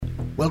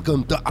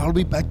Welcome to I'll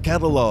Be Back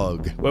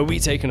Catalog, where we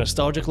take a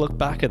nostalgic look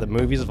back at the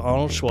movies of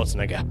Arnold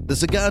Schwarzenegger. the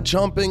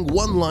cigar-chomping,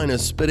 one-liner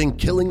spitting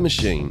killing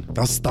machine.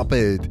 Now stop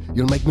it,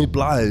 you'll make me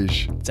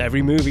blush. It's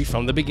every movie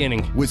from the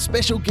beginning. With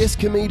special guest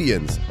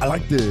comedians. I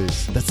like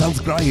this. That sounds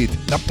great.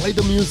 Now play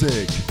the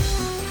music.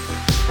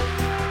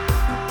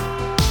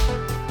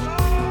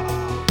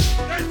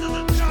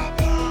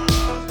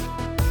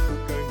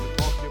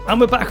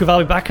 And we're back with I'll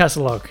Be Back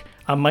Catalog.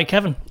 I'm Mike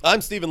Kevin. I'm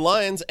Stephen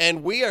Lyons,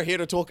 and we are here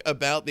to talk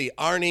about the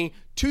Arnie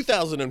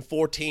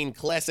 2014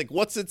 classic.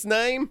 What's its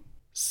name?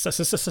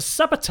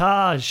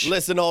 Sabotage.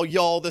 Listen, all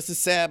y'all, this is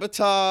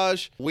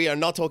Sabotage. We are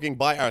not talking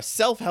by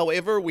ourselves,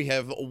 however. We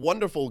have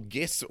wonderful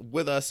guests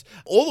with us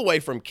all the way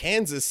from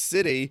Kansas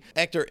City.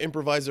 Actor,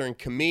 improviser, and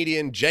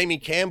comedian Jamie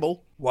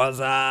Campbell. What's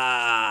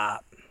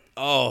up?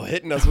 Oh,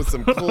 hitting us with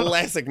some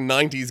classic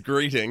 90s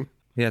greeting.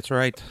 Yeah, that's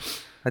right.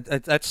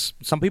 That's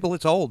some people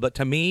it's old, but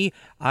to me,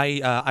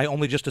 I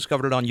only just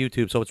discovered it on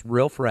YouTube, so it's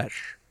real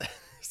fresh.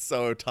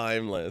 So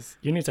timeless.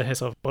 You need to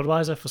hit up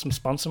Budweiser for some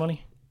sponsor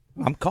money.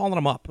 I'm calling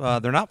them up.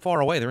 They're not far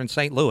away. They're in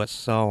St. Louis,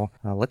 so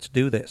let's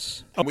do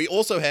this. And we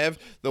also have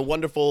the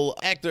wonderful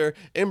actor,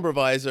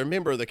 improviser,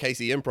 member of the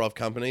KC Improv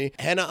Company,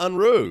 Hannah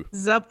Unruh.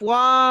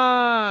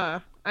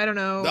 Zapwa. I don't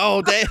know.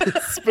 Oh, damn,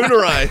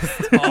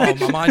 spoonerized. Oh,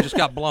 my mind just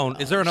got blown.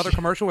 Is there another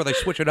commercial where they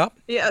switch it up?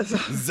 Yes.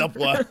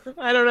 Zapwa.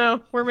 I don't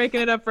know. We're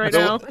making it up right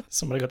now.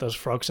 Somebody got those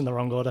frogs in the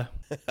wrong order.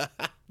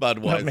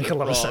 Budweiser That make a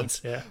lot of frogs.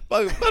 sense, yeah.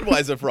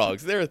 Budweiser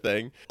frogs, they're a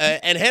thing.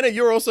 And Hannah,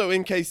 you're also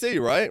in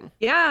KC, right?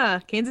 Yeah.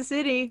 Kansas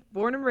City.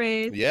 Born and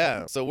raised.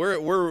 Yeah.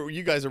 So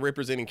you guys are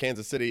representing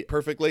Kansas City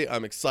perfectly.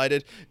 I'm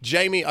excited.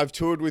 Jamie, I've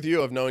toured with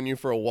you. I've known you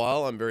for a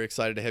while. I'm very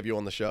excited to have you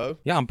on the show.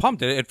 Yeah, I'm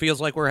pumped. It feels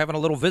like we're having a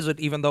little visit,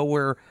 even though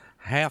we're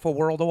half a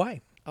world away.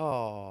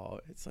 Oh,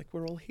 it's like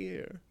we're all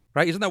here.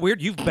 Right? Isn't that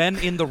weird? You've been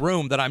in the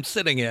room that I'm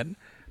sitting in.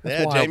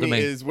 That's wild to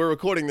me. We're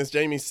recording this.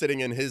 Jamie's sitting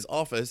in his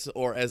office,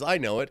 or as I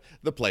know it,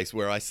 the place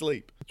where I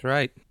sleep. That's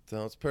right.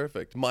 So it's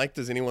perfect. Mike,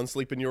 does anyone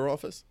sleep in your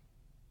office?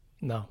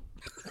 No.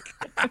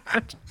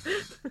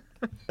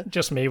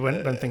 Just me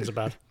when things are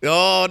bad.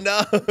 Oh,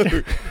 no.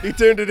 He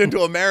turned it into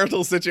a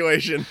marital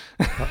situation.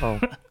 Uh-oh.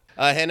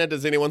 Hannah,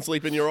 does anyone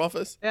sleep in your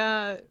office?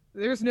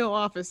 There's no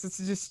office.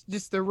 It's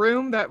just the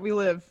room that we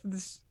live.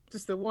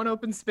 Just the one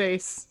open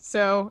space.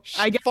 So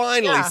I guess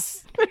Finally, yeah.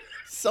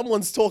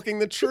 Someone's talking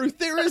the truth.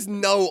 There is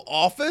no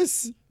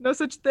office. No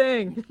such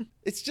thing.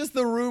 It's just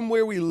the room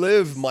where we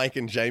live, Mike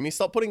and Jamie.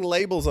 Stop putting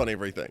labels on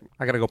everything.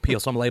 I got to go peel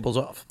some labels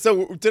off.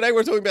 So today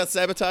we're talking about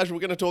Sabotage. We're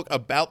going to talk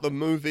about the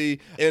movie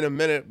in a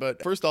minute.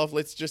 But first off,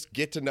 let's just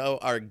get to know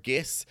our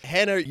guests.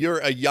 Hannah, you're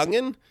a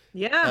youngin'.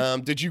 Yeah.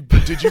 Did you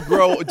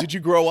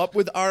grow up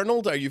with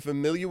Arnold? Are you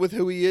familiar with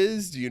who he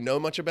is? Do you know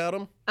much about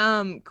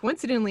him?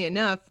 Coincidentally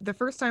enough, the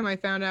first time I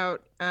found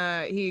out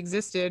he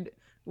existed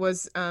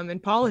was in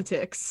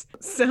politics.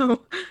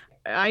 So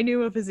I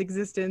knew of his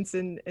existence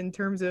in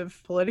terms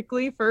of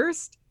politically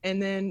first,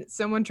 and then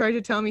someone tried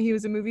to tell me he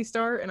was a movie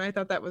star, and I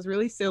thought that was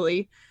really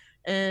silly.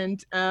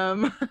 And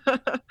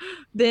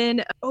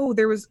then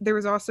there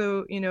was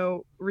also,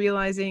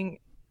 realizing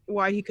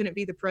why he couldn't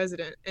be the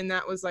president, and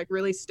that was like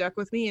really stuck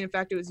with me. And in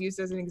fact, it was used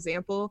as an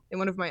example in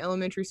one of my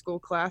elementary school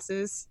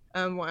classes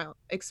while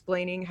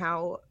explaining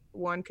how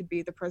one could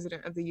be the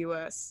president of the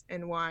US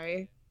and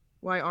why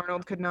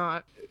Arnold could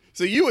not.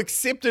 So you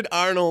accepted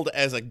Arnold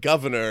as a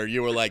governor.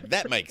 You were like,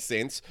 that makes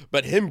sense.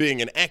 But him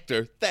being an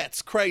actor,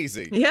 that's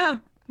crazy. Yeah.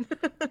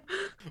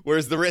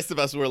 Whereas the rest of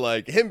us were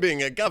like, him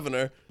being a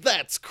governor,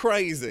 that's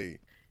crazy.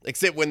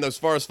 Except when those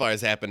forest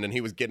fires happened and he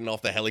was getting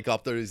off the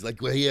helicopter. He's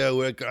like, well, yeah,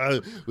 we're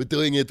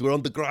doing it. We're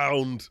on the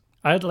ground.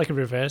 I had like a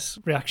reverse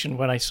reaction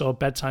when I saw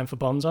Bedtime for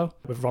Bonzo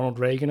with Ronald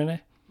Reagan in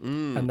it.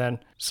 And then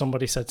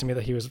somebody said to me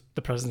that he was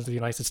the president of the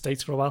United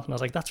States for a while. And I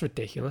was like, that's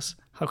ridiculous.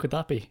 How could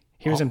that be?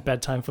 He was in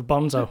Bedtime for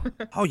Bonzo.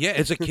 Oh, yeah.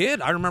 As a kid,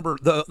 I remember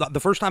the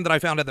first time that I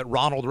found out that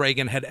Ronald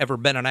Reagan had ever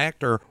been an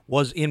actor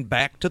was in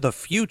Back to the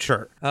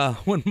Future.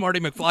 When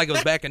Marty McFly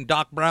goes back and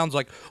Doc Brown's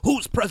like,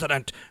 who's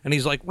president? And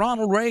he's like,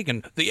 Ronald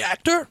Reagan, the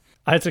actor?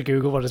 I had to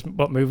Google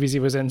what movies he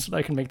was in so that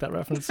I can make that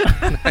reference.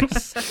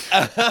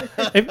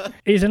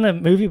 He's in a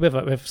movie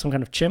with some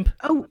kind of chimp.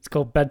 Oh. It's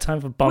called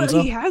Bedtime for Bonzo.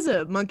 Well, he has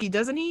a monkey,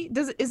 doesn't he?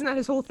 Isn't that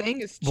his whole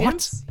thing? Is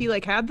chimps? What? He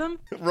like had them?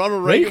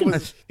 Ronald Reagan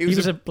Reagan?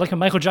 was Like a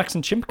Michael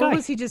Jackson chimp guy. Or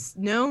was he just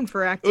known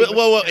for acting?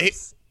 Well,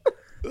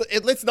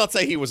 let's not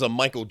say he was a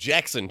Michael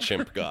Jackson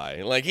chimp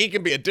guy. Like, he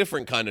can be a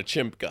different kind of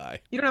chimp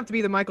guy. You don't have to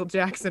be the Michael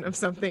Jackson of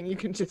something. You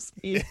can just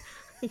be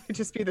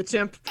the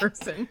chimp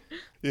person.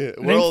 Yeah,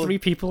 Name 3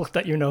 people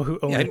that you know who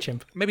own a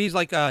chimp. Maybe he's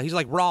like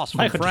Ross from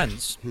Michael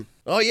Friends.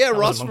 Oh yeah, was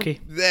Ross. a monkey.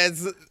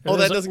 That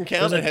doesn't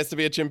count. It has to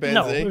be a chimpanzee.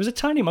 No, it was a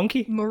tiny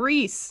monkey.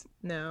 Maurice.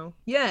 No.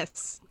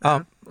 Yes.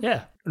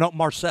 Yeah. No,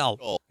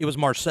 Marcel. It was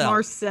Marcel.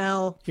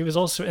 Marcel. He was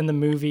also in the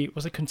movie,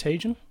 was it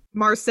Contagion?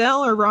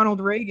 Marcel or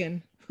Ronald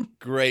Reagan?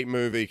 Great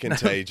movie,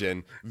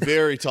 Contagion.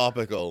 Very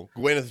topical.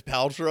 Gwyneth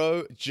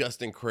Paltrow,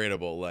 just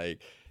incredible.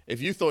 Like,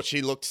 if you thought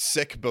she looked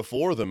sick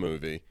before the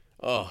movie,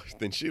 oh,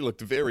 then she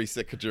looked very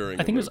sick during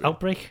I think it was the movie.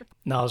 Outbreak.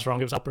 No, I was wrong.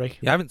 It was Outbreak.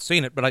 Yeah, I haven't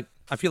seen it, but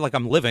I feel like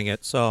I'm living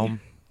it, so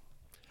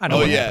I know Oh,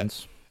 what yeah.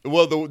 happens.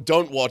 Well,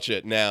 don't watch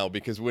it now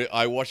because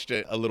I watched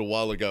it a little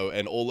while ago,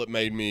 and all it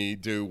made me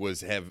do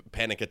was have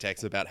panic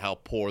attacks about how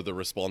poor the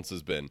response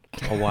has been.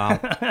 Oh, wow.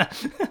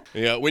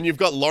 Yeah, when you've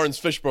got Lawrence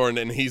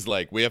Fishburne and he's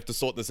like, "We have to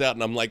sort this out,"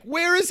 and I'm like,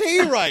 "Where is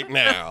he right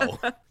now?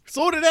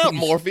 Sort it out,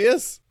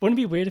 Morpheus." Wouldn't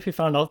it be weird if we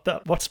found out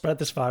that what spread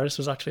this virus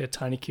was actually a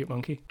tiny cute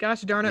monkey?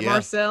 Gosh darn it, Yeah.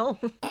 Marcel.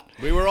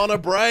 We were on a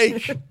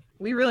break.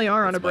 We really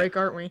are on a break,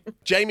 aren't we?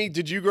 Jamie,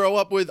 did you grow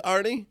up with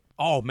Arnie?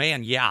 Oh,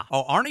 man, yeah.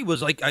 Oh, Arnie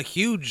was like a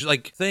huge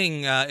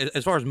thing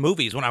as far as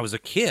movies. When I was a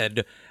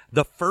kid,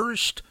 the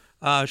first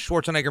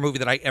Schwarzenegger movie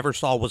that I ever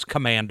saw was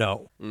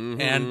Commando.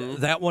 Mm-hmm. And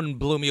that one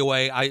blew me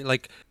away.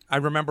 I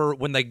remember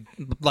when they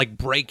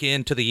break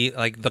into the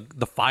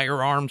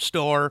firearm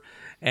store,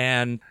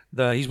 and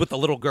he's with the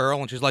little girl,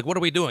 and she's like, "What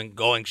are we doing?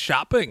 Going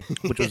shopping,"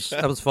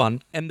 that was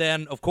fun. And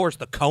then, of course,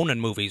 the Conan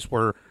movies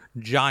were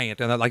giant,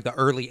 and like the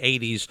early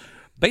 '80s.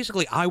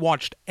 Basically, I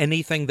watched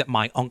anything that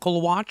my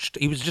uncle watched.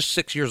 He was just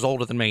 6 years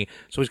older than me,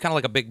 so he's kind of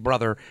like a big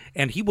brother.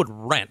 And he would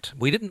rent.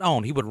 We didn't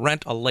own. He would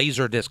rent a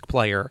Laserdisc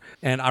player.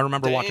 And I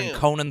remember watching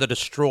Conan the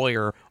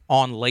Destroyer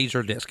on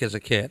Laserdisc as a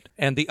kid.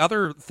 And the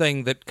other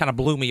thing that kind of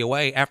blew me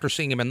away after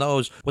seeing him in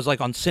those was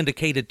like on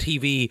syndicated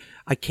TV.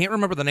 I can't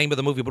remember the name of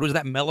the movie, but it was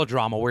that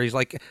melodrama where he's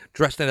like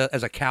dressed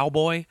as a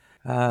cowboy.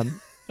 Okay.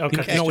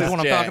 You know what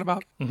I'm talking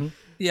about? Mm-hmm.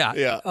 Yeah.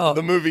 Yeah.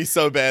 The movie's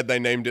so bad they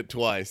named it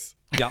twice.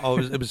 Yeah,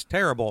 it was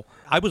terrible.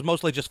 I was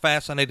mostly just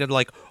fascinated,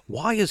 like,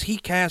 why is he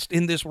cast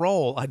in this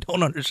role? I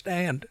don't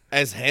understand.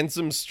 As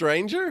Handsome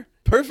Stranger?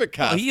 Perfect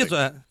casting. He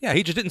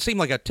he just didn't seem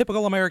like a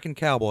typical American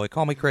cowboy.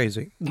 Call me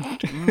crazy.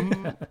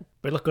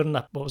 But look good in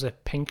that, what was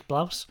it, pink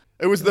blouse?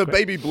 It was the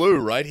baby blue,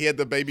 right? He had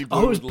the baby blue.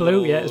 Oh, it was with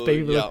blue, yeah, little- it's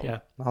baby blue, yeah.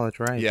 Oh, that's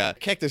right. Yeah,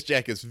 Cactus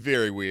Jack is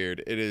very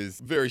weird. It is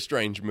a very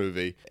strange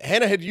movie.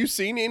 Hannah, had you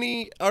seen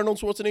any Arnold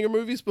Schwarzenegger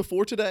movies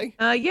before today?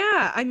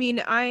 Yeah, I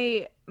mean,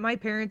 my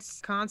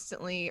parents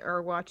constantly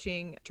are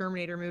watching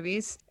Terminator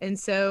movies, and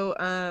so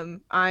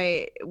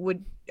I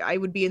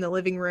would be in the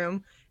living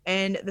room,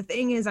 and the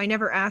thing is I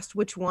never asked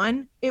which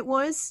one it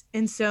was,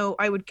 and so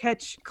I would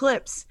catch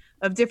clips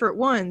of different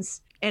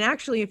ones. And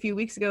actually a few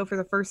weeks ago, for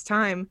the first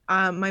time,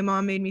 my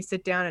mom made me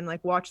sit down and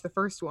like watch the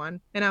first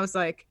one, and I was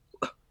like,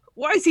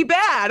 why is he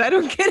bad? I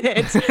don't get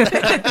it.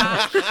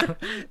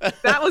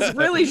 That was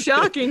really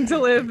shocking to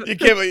live.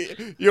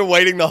 You're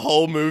waiting the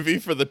whole movie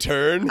for the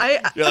turn.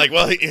 You're like,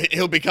 well,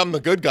 he'll become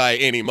the good guy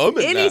any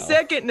moment Any now.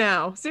 second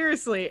now,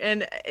 seriously.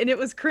 And it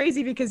was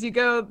crazy because you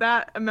go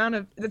that amount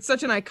of, it's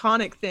such an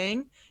iconic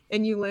thing,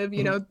 and you live,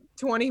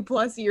 20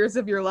 plus years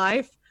of your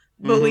life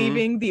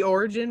believing the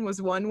origin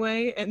was one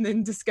way and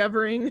then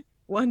discovering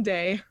one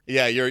day.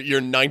 Yeah, you're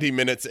 90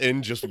 minutes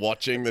in just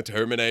watching the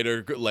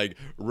Terminator like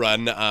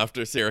run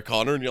after Sarah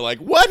Connor, and you're like,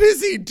 what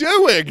is he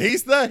doing?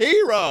 He's the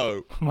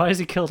hero. Why has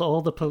he killed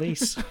all the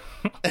police?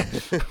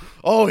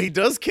 Oh, he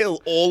does kill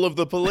all of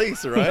the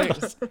police,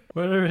 right?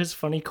 Where are his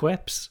funny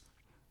quips?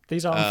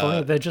 These aren't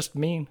funny, they're just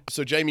mean.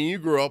 So, Jamie, you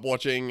grew up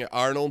watching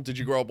Arnold. Did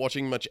you grow up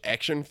watching much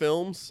action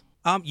films?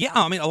 Yeah,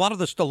 I mean, a lot of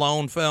the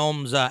Stallone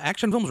films,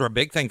 action films were a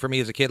big thing for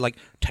me as a kid. Like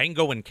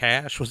Tango and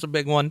Cash was a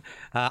big one.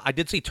 I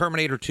did see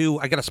Terminator 2.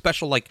 I got a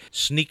special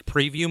sneak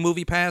preview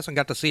movie pass and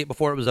got to see it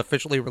before it was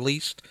officially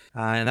released,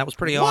 and that was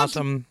pretty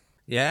awesome.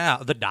 Yeah,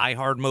 the Die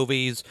Hard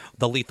movies,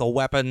 the Lethal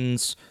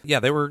Weapons. Yeah,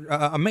 they were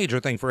a major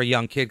thing for a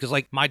young kid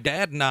because, my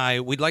dad and I,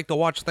 we'd like to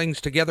watch things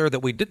together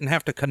that we didn't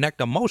have to connect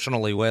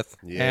emotionally with.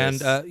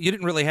 Yes. And you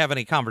didn't really have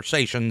any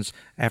conversations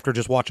after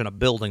just watching a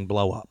building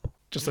blow up.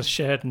 Just a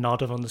shared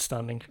nod of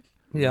understanding.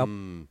 Yep.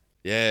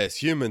 Yes,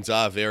 humans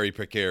are very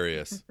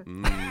precarious.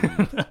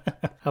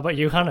 How about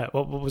you, Hannah?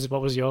 What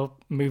was your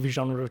movie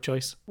genre of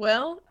choice?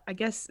 Well, I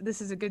guess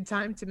this is a good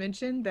time to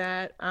mention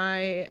that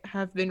I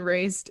have been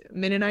raised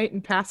Mennonite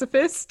and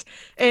pacifist,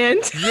 and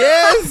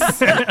Yes!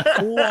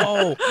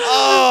 Whoa.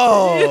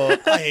 Oh,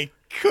 I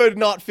could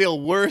not feel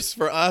worse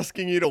for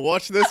asking you to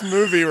watch this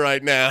movie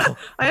right now.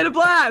 I had a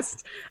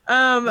blast.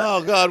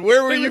 Oh, God,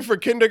 where were you for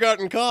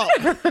Kindergarten Cop?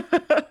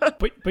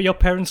 But your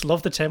parents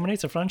love the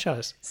Terminator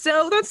franchise.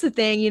 So that's the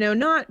thing,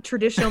 not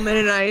traditional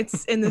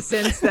Mennonites in the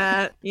sense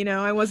that,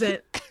 I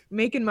wasn't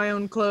making my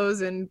own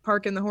clothes and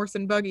parking the horse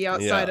and buggy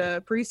outside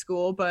a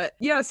preschool. But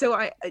yeah,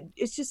 so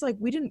it's just like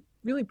we didn't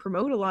really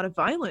promote a lot of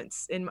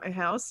violence in my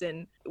house.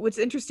 And what's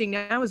interesting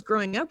now is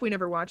growing up, we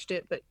never watched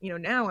it. But,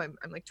 now I'm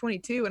like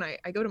 22 and I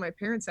go to my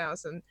parents'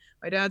 house and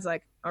my dad's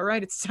like, all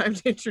right, it's time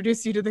to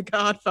introduce you to The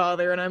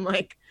Godfather. And I'm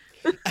like,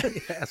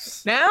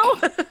 Yes. now?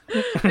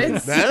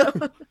 And Now?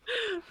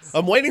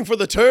 I'm waiting for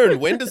the turn.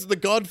 When does the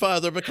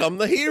Godfather become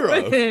the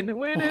hero?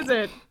 when is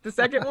it? The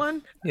second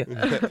one?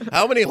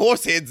 How many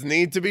horse heads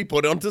need to be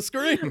put onto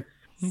screen?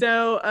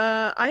 So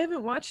I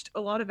haven't watched a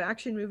lot of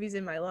action movies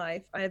in my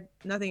life. I have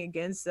nothing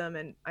against them,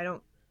 and I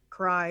don't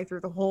cry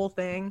through the whole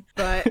thing.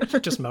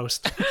 But Just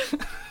most.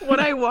 when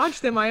I watch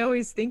them, I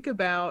always think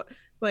about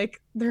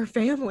like their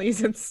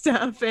families and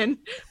stuff. And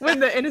when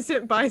the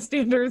innocent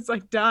bystanders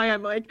like die,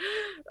 I'm like,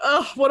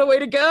 oh, what a way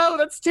to go.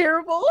 That's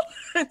terrible.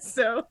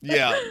 So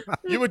Yeah.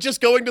 You were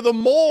just going to the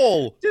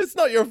mall. It's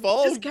not your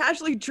fault. just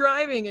casually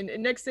driving, and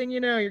next thing you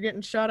know, you're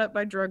getting shot up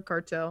by drug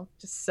cartel.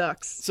 Just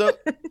sucks. So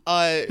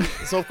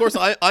of course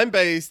I'm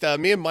based,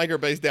 me and Mike are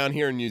based down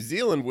here in New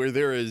Zealand, where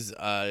there is,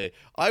 I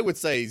would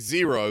say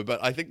zero,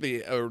 but I think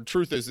the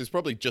truth is there's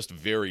probably just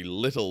very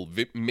little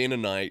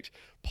Mennonite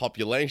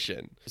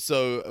population.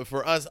 So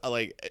for us,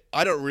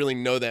 I don't really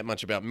know that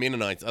much about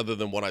Mennonites other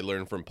than what I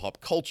learned from pop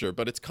culture,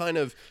 but it's kind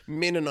of,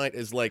 Mennonite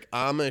is like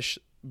Amish,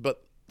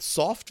 but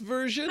soft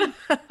version.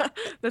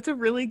 That's a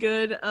really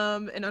good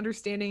and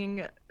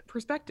understanding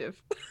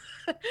perspective.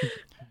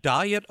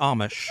 Diet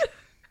Amish.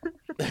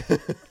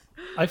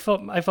 I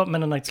thought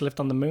Mennonites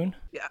lived on the moon.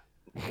 Yeah.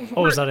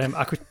 Or was that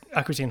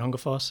Aquitaine Hunger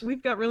Force?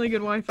 We've got really good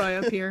Wi-Fi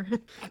up here.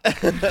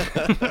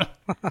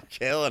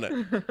 Killing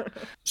it.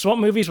 So what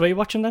movies were you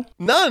watching then?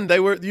 None.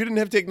 You didn't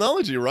have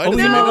technology, right? Oh, As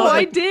a no, Mennonite?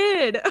 I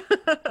did.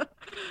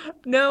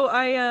 No,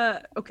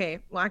 okay.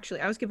 Well, actually,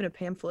 I was given a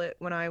pamphlet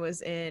when I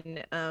was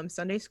in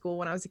Sunday school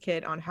when I was a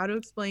kid on how to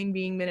explain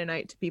being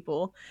Mennonite to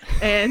people.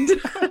 And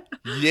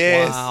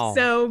Yes. Wow.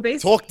 so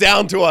basically, Talk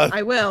down to us.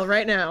 I will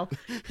right now.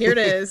 Here it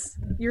is.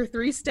 Your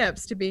 3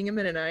 steps to being a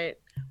Mennonite.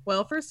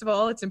 Well, first of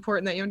all, it's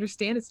important that you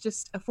understand it's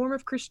just a form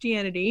of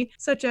Christianity,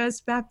 such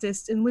as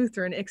Baptist and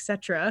Lutheran,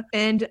 etc.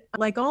 And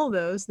like all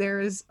those, there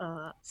is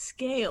a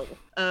scale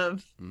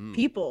of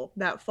people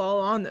that fall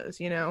on those,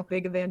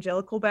 big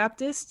evangelical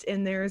Baptist,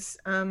 and there's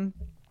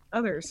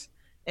others.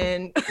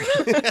 And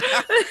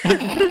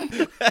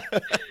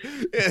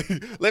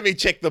let me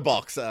check the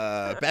box.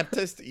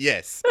 Baptist,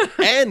 yes,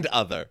 and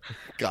other.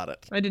 Got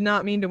it. I did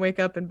not mean to wake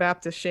up in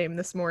Baptist shame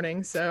this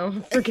morning, so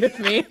forgive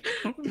me.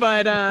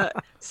 But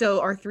so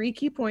our 3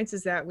 key points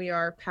is that we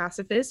are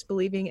pacifists,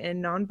 believing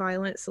in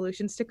nonviolent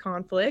solutions to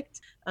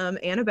conflict,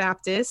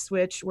 Anabaptists,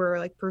 which were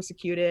like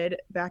persecuted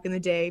back in the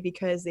day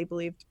because they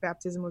believed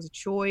baptism was a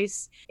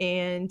choice,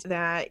 and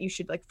that you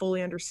should like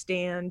fully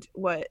understand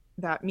what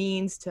that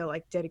means to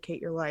like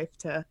dedicate your life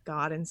to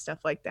God and stuff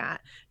like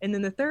that. And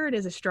then the third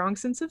is a strong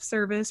sense of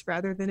service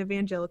rather than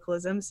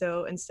evangelicalism.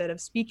 So instead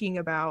of speaking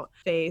about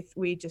faith,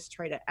 we just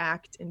try to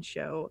act and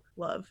show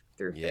love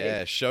through faith.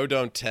 Yeah, show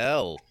don't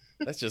tell.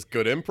 That's just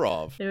good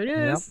improv. There it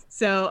is.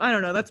 So I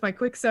don't know. That's my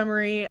quick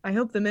summary. I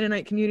hope the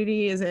Mennonite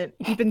community isn't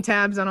keeping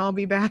tabs on I'll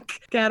Be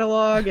Back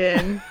catalog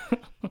and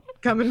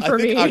coming for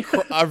me.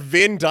 Our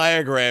Venn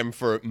diagram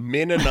for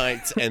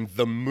Mennonites and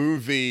the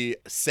movie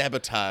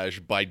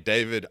Sabotage by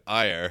David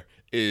Ayer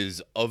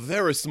is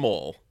very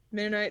small.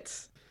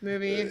 Mennonites,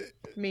 movie,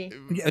 me.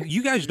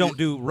 You guys don't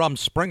do rum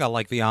springer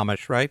like the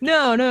Amish, right?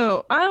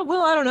 No. I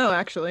don't know,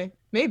 actually.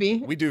 Maybe.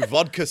 We do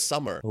vodka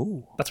summer.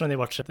 Ooh. That's when they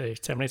watched the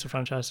Terminator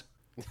franchise.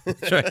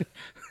 That's right.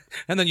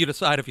 And then you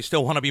decide if you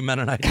still want to be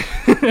Mennonite.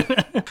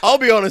 I'll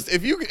be honest,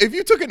 if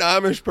you took an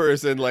Amish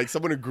person, like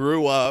someone who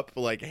grew up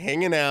like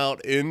hanging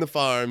out in the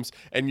farms,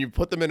 and you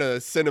put them in a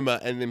cinema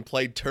and then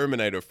played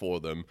Terminator for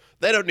them,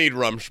 they don't need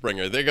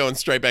Rumspringa. They're going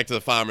straight back to the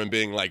farm and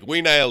being like,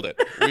 we nailed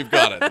it. We've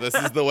got it. This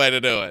is the way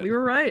to do it. We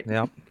were right.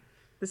 Yep.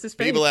 This is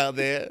faith. People out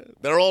there,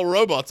 they're all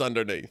robots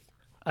underneath.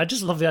 I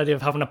just love the idea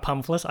of having a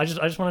pamphlet. I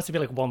just want it to be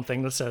like one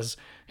thing that says,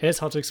 here's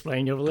how to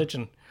explain your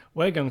religion.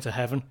 We're going to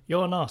heaven.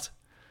 You're not.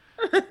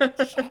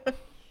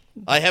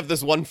 I have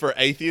this one for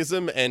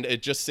atheism, and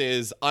it just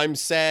says, I'm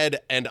sad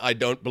and I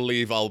don't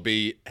believe I'll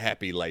be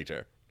happy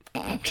later.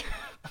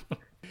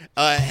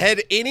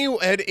 Had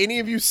any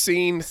of you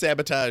seen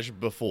Sabotage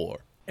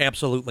before?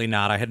 Absolutely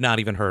not. I had not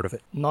even heard of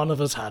it. None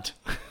of us had.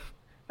 I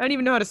didn't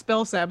even know how to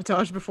spell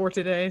sabotage before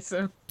today,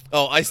 so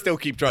Oh, I still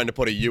keep trying to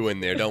put a U in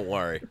there, don't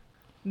worry.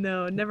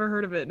 no, never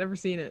heard of it, never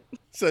seen it.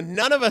 So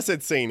none of us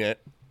had seen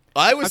it.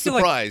 I was feel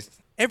like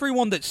surprised.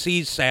 everyone that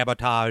sees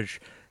Sabotage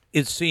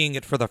is seeing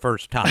it for the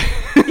first time.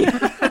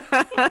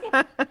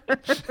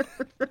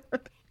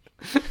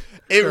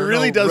 It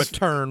really does.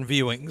 Return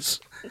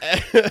viewings.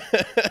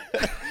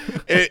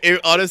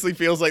 It honestly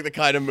feels like the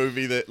kind of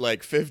movie that,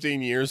 like,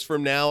 15 years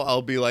from now,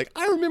 I'll be like,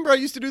 I remember I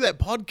used to do that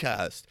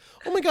podcast.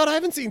 Oh my God, I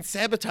haven't seen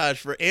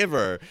Sabotage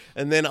forever.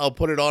 And then I'll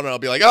put it on and I'll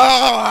be like,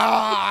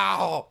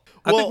 oh!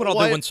 I think what I'll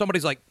do when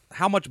somebody's like,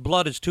 how much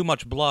blood is too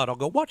much blood? I'll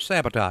go, watch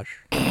Sabotage.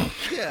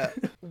 Yeah.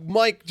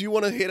 Mike, do you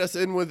want to hit us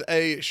in with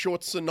a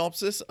short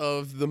synopsis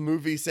of the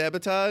movie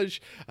Sabotage?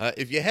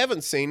 If you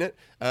haven't seen it,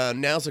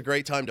 now's a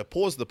great time to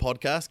pause the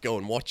podcast, go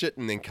and watch it,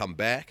 and then come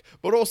back.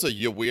 But also,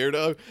 you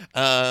weirdo,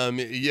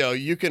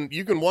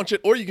 you can watch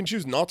it, or you can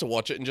choose not to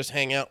watch it and just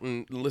hang out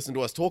and listen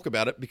to us talk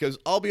about it, because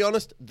I'll be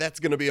honest,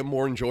 that's going to be a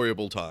more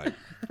enjoyable time.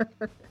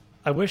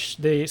 I wish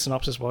the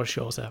synopsis was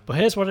shorter, but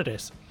here's what it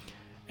is.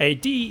 A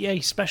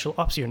DEA Special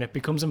Ops unit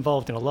becomes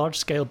involved in a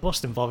large-scale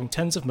bust involving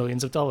tens of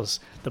millions of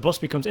dollars. The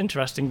bust becomes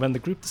interesting when the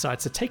group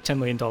decides to take $10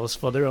 million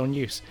for their own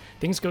use.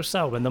 Things go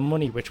sour when the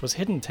money which was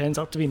hidden turns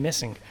out to be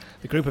missing.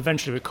 The group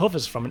eventually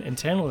recovers from an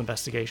internal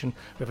investigation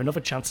with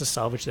another chance to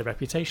salvage their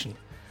reputation.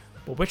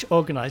 But which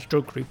organised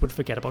drug group would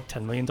forget about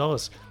 $10 million?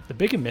 The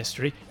bigger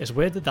mystery is,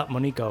 where did that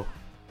money go?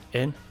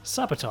 in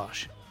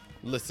Sabotage.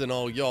 Listen,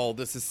 all y'all,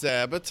 this is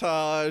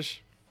Sabotage.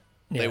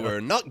 Yeah, They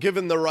were not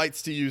given the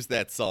rights to use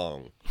that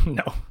song.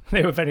 No,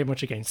 they were very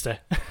much against it.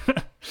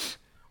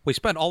 We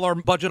spent all our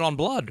budget on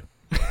blood.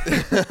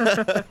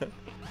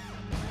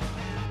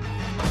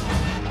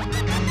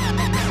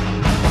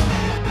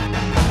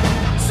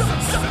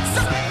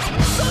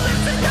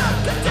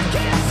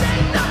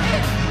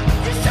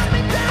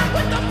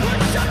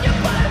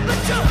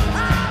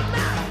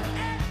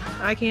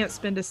 I can't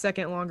spend a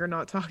second longer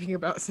not talking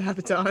about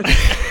Sabotage.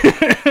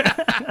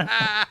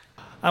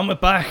 And we're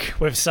back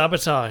with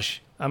Sabotage.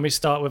 And we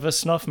start with a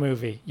snuff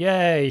movie.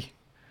 Yay!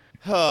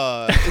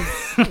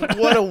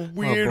 What a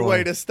weird boy.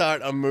 way to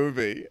start a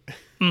movie.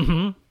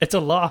 It's a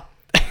law.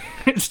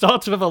 It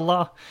starts with a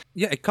law.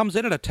 Yeah, it comes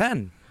in at a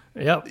 10.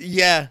 Yep.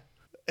 Yeah.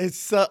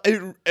 It's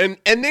and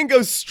then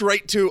goes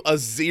straight to a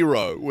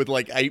 0 with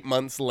like 8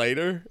 months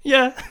later.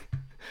 Yeah.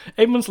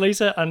 8 months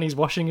later, and he's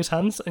washing his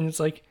hands, and it's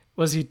like,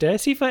 was he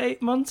dirty for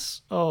 8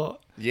 months? Or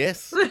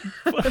Yes.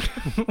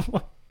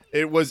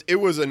 It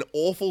was an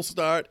awful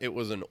start. It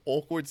was an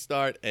awkward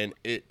start, and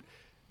it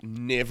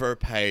never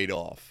paid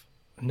off.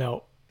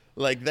 no.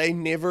 Like, they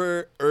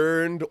never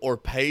earned or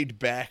paid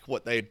back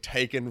what they had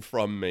taken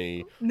from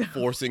me,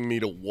 forcing me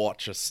to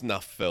watch a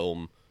snuff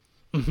film.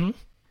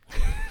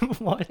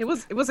 What? It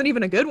wasn't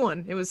even a good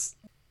one. It was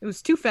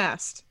too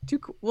fast.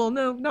 Well,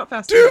 no, not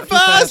fast. Too enough.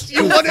 fast!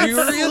 You wanted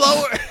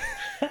slower!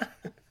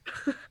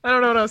 I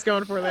don't know what I was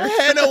going for there.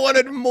 Hannah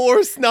wanted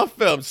more snuff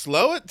films.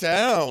 Slow it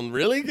down.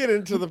 Really get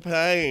into the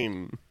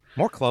pain.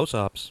 More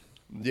close-ups.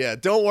 Yeah,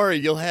 don't worry.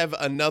 You'll have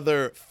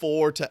another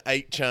 4 to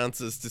 8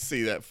 chances to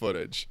see that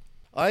footage.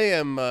 I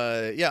am,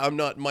 I'm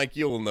not, Mike,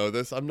 you'll know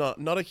this. I'm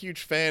not a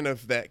huge fan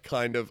of that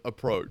kind of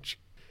approach.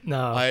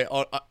 No.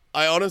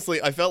 I honestly,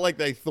 I felt like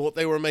they thought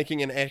they were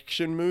making an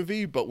action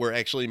movie, but were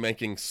actually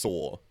making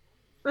Saw.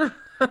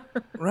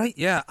 Right,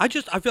 yeah. I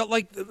felt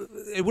like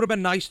it would have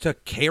been nice to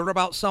care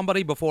about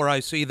somebody before I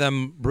see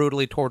them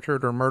brutally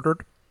tortured or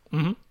murdered.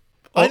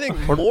 I think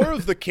more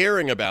of the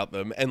caring about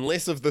them and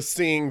less of the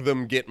seeing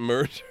them get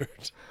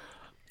murdered.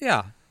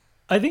 Yeah.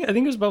 I think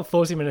it was about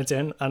 40 minutes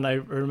in, and I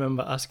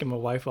remember asking my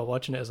wife while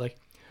watching it, I was like,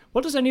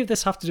 what does any of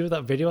this have to do with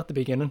that video at the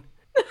beginning?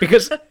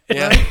 Because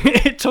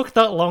it took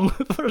that long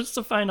for us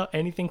to find out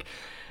anything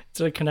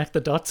to connect the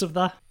dots of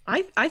that.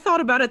 I thought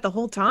about it the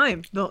whole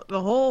time. The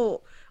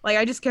whole, like,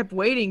 I just kept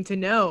waiting to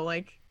know,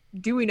 like,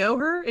 do we know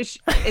her?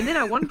 And then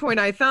at one point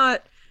I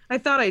thought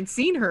I'd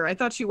seen her. I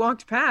thought she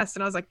walked past,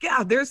 and I was like,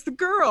 yeah, there's the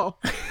girl.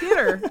 Get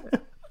her.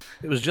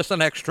 It was just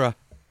an extra.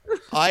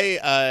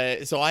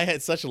 So I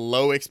had such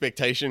low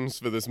expectations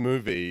for this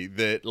movie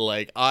that,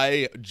 like,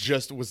 I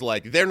just was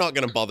like, they're not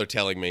going to bother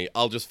telling me.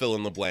 I'll just fill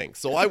in the blanks.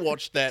 So I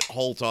watched that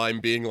whole time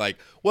being like,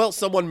 well,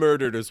 someone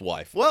murdered his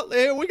wife. Well,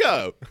 there we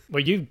go.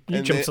 Well, you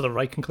jumped to the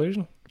right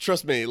conclusion.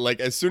 Trust me, like,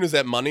 as soon as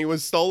that money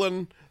was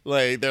stolen,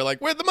 like, they're like,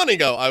 where'd the money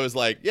go? I was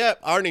like, yeah,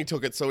 Arnie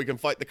took it so we can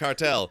fight the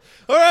cartel.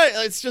 All right,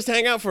 let's just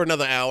hang out for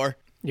another hour.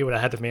 You were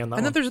ahead of me on that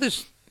And one. then there's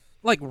this,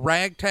 like,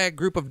 ragtag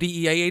group of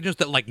DEA agents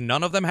that, like,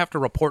 none of them have to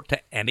report to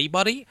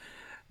anybody.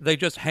 They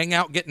just hang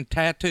out getting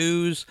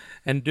tattoos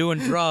and doing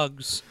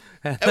drugs.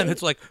 And then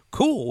it's like,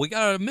 cool, we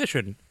got a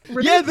mission.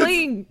 Were they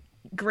playing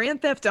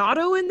Grand Theft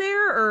Auto in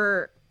there,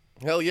 or?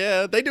 Hell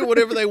yeah, they do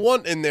whatever they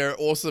want in their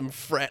awesome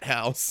frat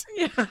house.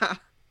 Yeah.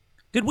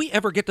 Did we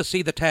ever get to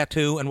see the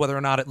tattoo and whether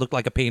or not it looked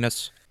like a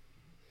penis?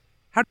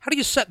 How do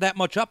you set that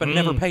much up and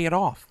never pay it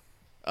off?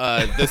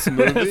 This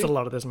There's movie? a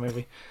lot of this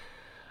movie.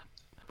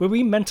 Were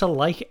we meant to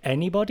like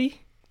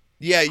anybody?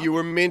 Yeah,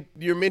 you're meant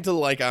to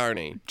like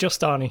Arnie.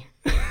 Just Arnie.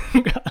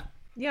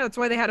 Yeah, that's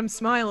why they had him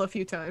smile a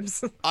few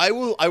times. I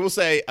will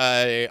say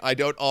I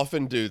don't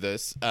often do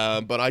this,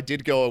 but I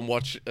did go and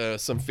watch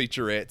some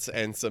featurettes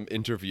and some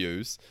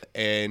interviews,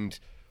 and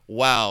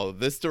wow,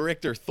 this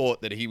director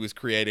thought that he was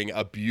creating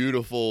a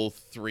beautiful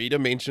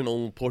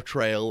three-dimensional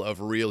portrayal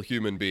of real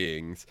human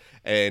beings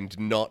and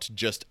not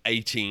just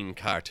 18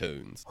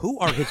 cartoons. Who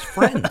are his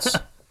friends?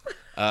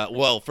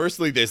 Well,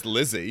 firstly, there's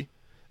Lizzie,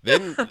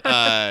 then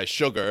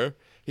Sugar.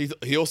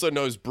 He also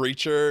knows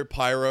Breacher,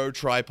 Pyro,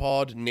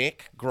 Tripod,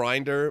 Nick,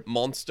 Grinder,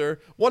 Monster.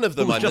 One of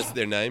them, I missed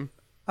their name.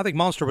 I think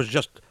Monster was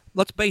just,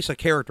 let's base a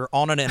character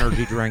on an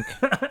energy drink.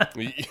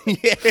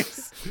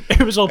 Yes.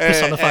 It was all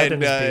personified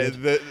in his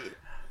beard.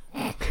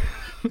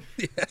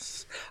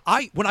 Yes.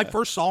 When I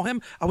first saw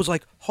him, I was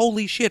like,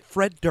 holy shit,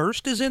 Fred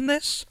Durst is in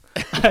this?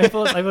 I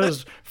thought it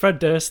was Fred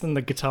Durst and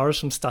the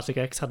guitarist from Static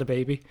X had a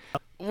baby.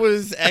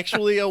 Was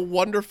actually a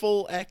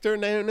wonderful actor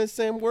known as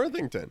Sam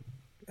Worthington.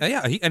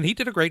 Yeah, he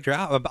did a great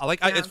job.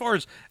 As far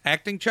as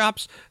acting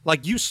chops,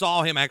 like, you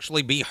saw him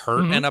actually be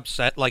hurt and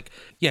upset. Like,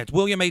 yeah, it's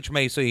William H.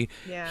 Macy.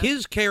 Yeah.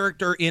 His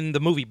character in the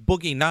movie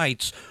Boogie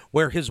Nights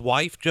where his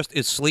wife just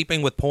is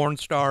sleeping with porn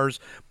stars,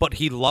 but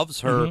he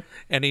loves her,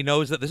 and he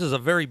knows that this is a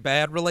very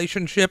bad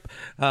relationship,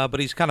 but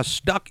he's kind of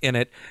stuck in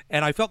it.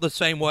 And I felt the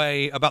same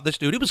way about this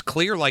dude. It was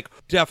clear, like,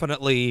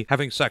 definitely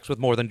having sex with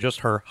more than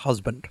just her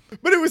husband.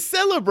 But it was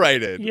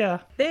celebrated. Yeah.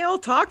 They all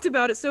talked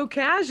about it so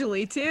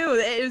casually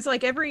too. It was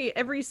like every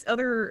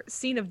other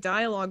scene of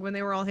dialogue when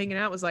they were all hanging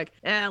out was like,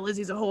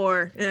 Lizzie's a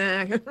whore.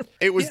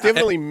 It was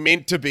definitely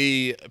meant to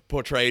be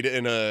portrayed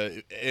in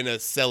a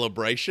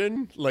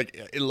celebration. Like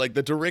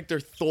the director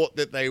thought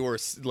that they were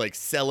like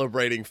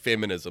celebrating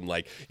feminism.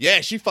 Like,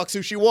 yeah, she fucks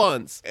who she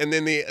wants. And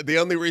then the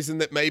only reason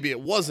that maybe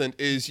it wasn't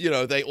is,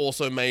 they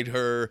also made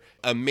her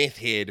a meth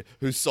head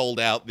who sold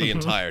out the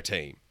entire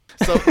team.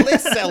 So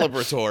less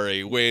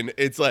celebratory when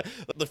it's like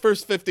the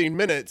first 15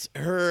 minutes,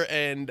 her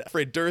and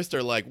Fred Durst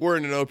are like, we're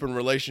in an open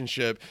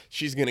relationship.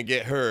 She's going to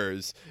get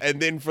hers.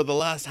 And then for the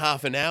last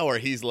half an hour,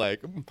 he's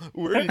like,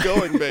 where are you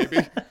going, baby?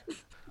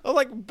 I'm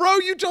like, bro,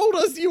 you told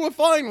us you were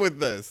fine with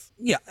this.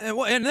 Yeah,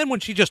 and then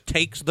when she just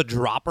takes the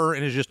dropper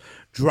and is just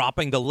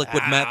dropping the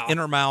liquid meth in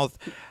her mouth,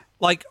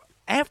 like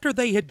after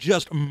they had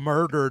just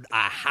murdered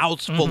a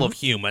house full of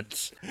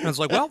humans. And it's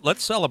like, well,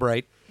 let's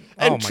celebrate.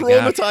 And oh my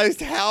traumatized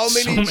gosh. how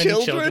many, So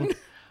many children?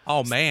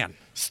 Oh, man.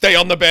 Stay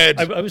on the bed.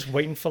 I was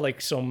waiting for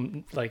like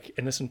some like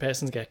innocent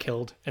person to get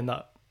killed in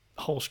that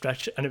whole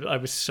stretch, and I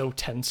was so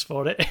tense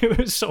for it. It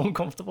was so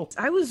uncomfortable.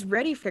 I was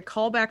ready for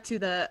call back to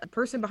the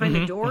person behind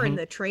the door in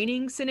the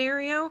training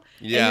scenario.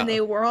 Yeah. And then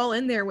they were all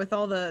in there with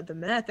all the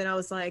meth, and I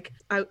was like,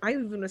 I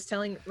even was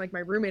telling like my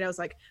roommate, I was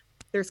like,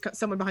 there's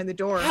someone behind the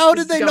door. How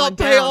This did they is not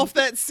going pay down. off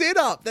that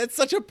setup? That's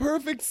such a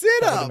perfect That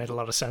would have setup. made a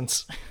lot of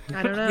sense.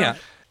 I don't know. Yeah.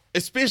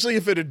 Especially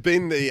if it had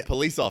been the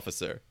police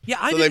officer. Yeah,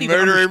 I so didn't they even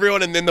murder understand-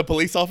 everyone, and then the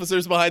police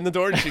officer's behind the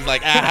door, and she's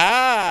like,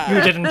 aha!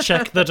 You didn't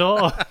check the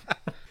door.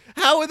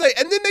 How are they?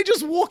 And then they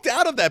just walked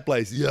out of that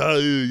place. Yeah,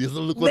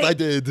 look what I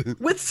did.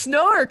 With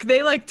snark,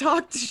 they like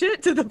talked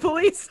shit to the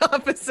police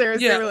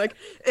officers. Yeah. They were like,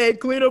 "Hey,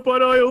 clean up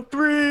on aisle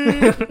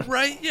 3."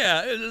 Right?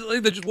 Yeah. It's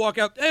like they just walk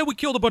out. Hey, we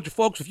killed a bunch of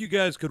folks. If you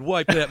guys could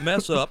wipe that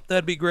mess up,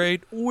 that'd be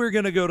great. We're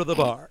going to go to the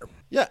bar.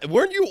 Yeah,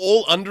 weren't you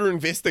all under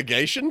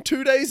investigation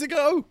 2 days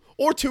ago?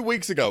 Or 2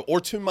 weeks ago?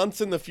 Or 2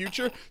 months in the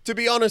future? To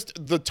be honest,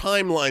 the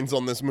timelines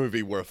on this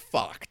movie were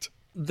fucked.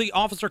 The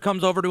officer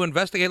comes over to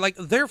investigate. Like,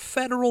 they're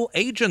federal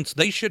agents.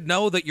 They should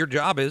know that your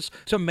job is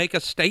to make a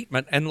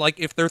statement. And, like,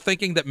 if they're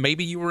thinking that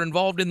maybe you were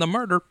involved in the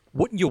murder,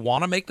 wouldn't you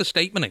want to make the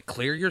statement and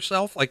clear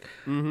yourself? Like,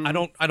 I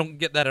don't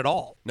get that at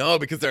all. No,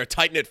 because they're a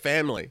tight-knit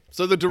family.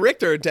 So the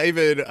director,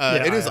 David,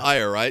 it is Ayer.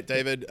 Ayer, right?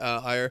 David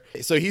Ayer.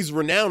 So he's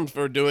renowned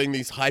for doing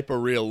these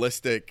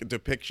hyper-realistic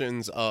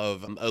depictions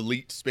of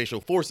elite special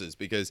forces,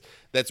 because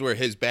that's where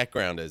his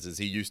background is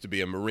he used to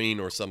be a Marine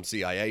or some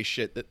CIA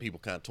shit that people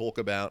can't talk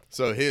about.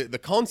 So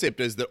the concept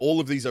is that all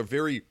of these are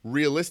very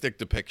realistic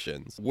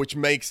depictions, which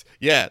makes,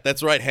 yeah,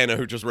 that's right, Hannah,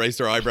 who just raised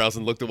her eyebrows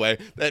and looked away.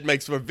 That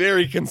makes for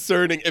very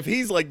concerning. If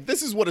he's like,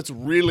 this is what it's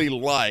really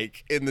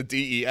like in the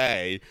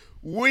DEA,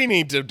 we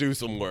need to do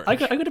some work. I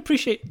could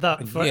appreciate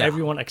that for Yeah.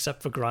 everyone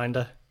except for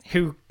Grinder,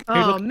 who Oh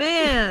looked,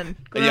 man.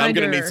 Yeah, I'm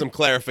going to need Grindr. some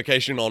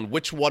clarification on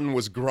which one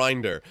was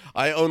Grinder.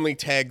 I only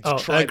tagged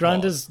Tripod.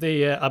 Grinder's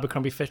the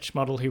Abercrombie Fitch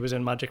model who was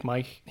in Magic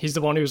Mike. He's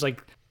the one who was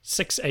like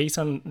 6'8"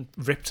 and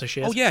ripped to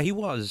shit. Oh, yeah, he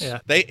was. Yeah.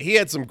 He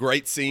had some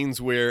great scenes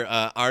where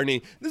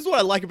Arnie, this is what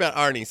I like about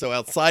Arnie, so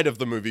outside of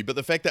the movie, but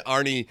the fact that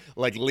Arnie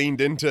like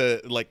leaned into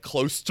like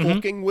close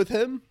talking with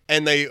him,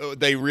 and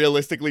they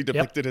realistically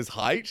depicted his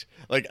height.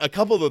 Like a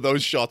couple of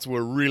those shots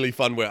were really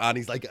fun where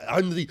Arnie's like,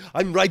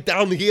 I'm right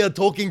down here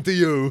talking to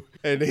you.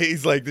 And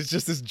he's like, there's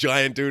just this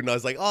giant dude. And I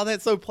was like, oh,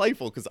 that's so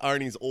playful, because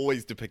Arnie's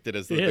always depicted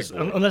as the He big is,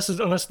 boy.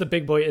 unless the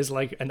big boy is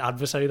like an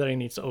adversary that he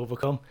needs to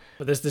overcome.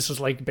 But this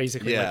was like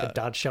basically Yeah. like a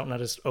dad shouting at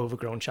his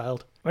overgrown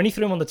child. When he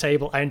threw him on the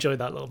table, I enjoyed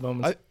that little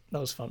moment. That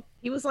was fun.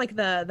 He was like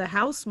the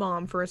house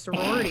mom for a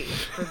sorority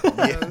for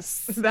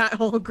that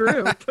whole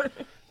group.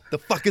 The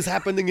fuck is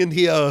happening in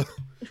here? What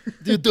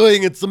are you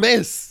doing? It's a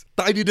mess.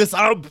 Tidy this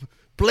up.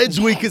 Pledge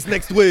week is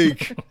next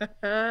week.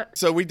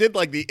 So we did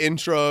like the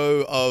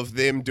intro of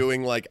them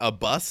doing like a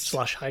bust. /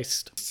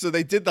 heist. So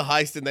they did the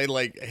heist and they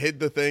like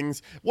hid the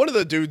things. One of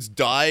the dudes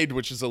died,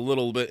 which is a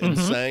little bit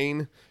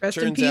insane. Rest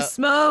in Turns peace, out-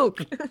 Smoke.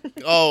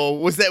 Oh,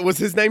 was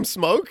his name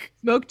Smoke?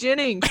 Smoke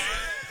Jennings.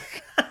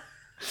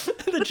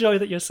 The joy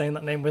that you're saying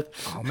that name with.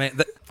 Oh, man.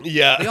 They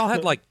Yeah. all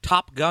had, like,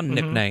 Top Gun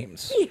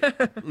nicknames.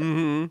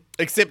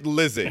 Except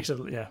Lizzie,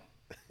 Actually, yeah.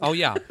 Oh,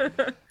 yeah.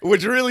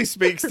 which really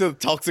speaks to the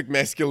toxic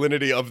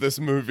masculinity of this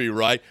movie,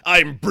 right?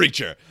 I'm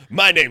Breacher.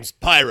 My name's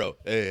Pyro.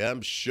 Hey,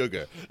 I'm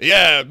Sugar.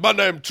 Yeah, my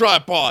name's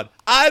Tripod.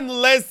 I'm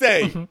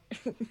Lizzie.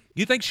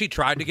 You think she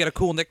tried to get a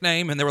cool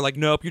nickname, and they were like,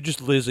 nope, you're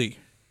just Lizzie.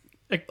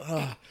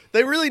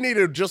 They really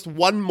needed just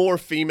one more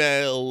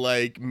female,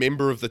 like,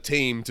 member of the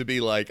team to be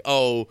like,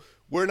 oh,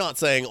 we're not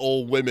saying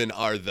all women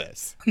are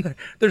this.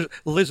 There's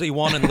Lizzie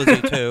 1 and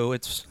Lizzie 2.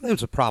 It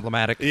was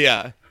problematic.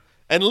 Yeah.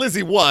 And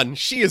Lizzie 1,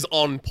 she is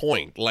on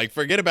point. Like,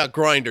 forget about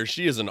Grinder.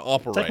 She is an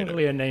operator.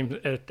 Technically a name,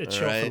 it's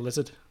short for Alright.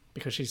 lizard,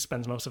 because she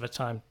spends most of her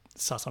time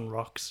sat on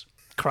rocks.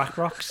 Crack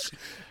rocks.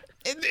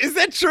 Is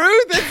that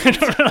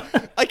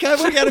true? I can't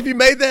work out if you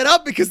made that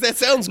up because that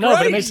sounds No, great.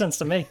 but it makes sense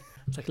to me.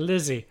 It's like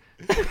Lizzie.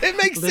 It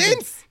makes Lizzie.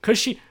 sense. Because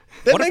she...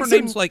 That What if her makes him-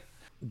 name's like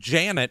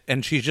Janet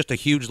and she's just a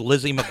huge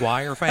Lizzie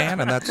McGuire fan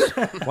and that's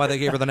why they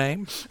gave her the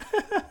name?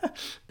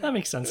 That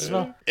makes sense as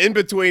well. In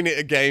between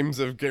games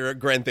of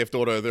Grand Theft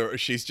Auto,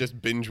 she's just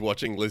binge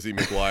watching Lizzie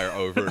McGuire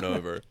over and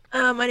over.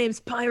 My name's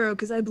Pyro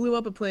because I blew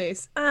up a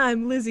place.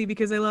 I'm Lizzie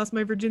because I lost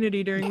my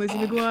virginity during Lizzie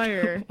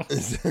McGuire.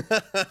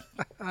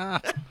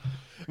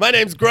 My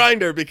name's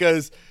Grinder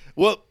because,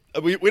 well,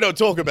 we don't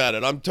talk about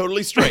it. I'm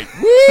totally straight.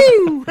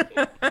 Woo!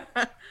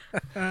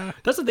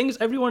 That's the thing is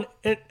everyone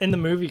in the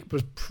movie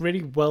was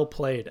pretty well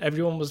played.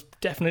 Everyone was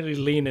definitely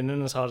leaning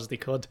in as hard as they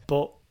could.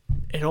 But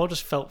it all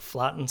just felt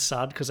flat and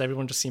sad because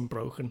everyone just seemed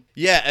broken.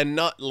 Yeah, and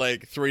not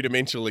like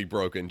three-dimensionally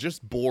broken,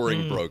 just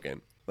boring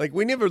broken. Like,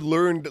 we never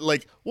learned,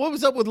 like, what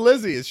was up with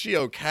Lizzie? Is she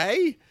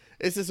okay?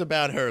 Is this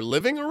about her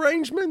living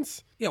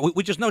arrangements? Yeah,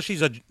 we just know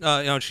she's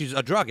she's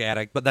a drug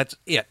addict, but that's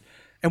it.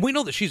 And we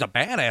know that she's a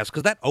badass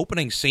because that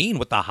opening scene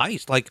with the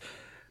heist, like,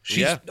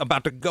 she's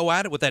about to go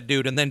at it with that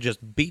dude and then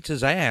just beats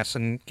his ass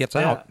and gets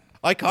out.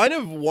 I kind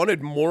of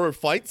wanted more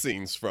fight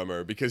scenes from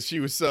her because she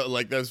was so,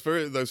 like, those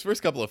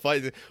first couple of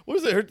fights. What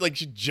was it? Her, like,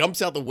 she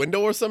jumps out the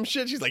window or some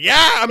shit? She's like,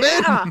 yeah, I'm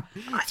in!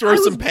 Throw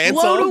some pants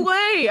on. I was blown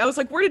away. I was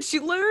like, where did she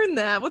learn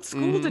that? What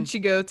school did she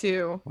go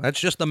to? That's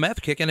just the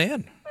meth kicking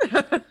in.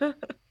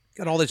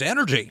 Got all this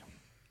energy.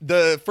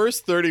 The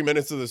first 30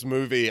 minutes of this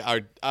movie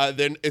are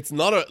then it's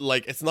not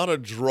a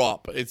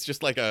drop. It's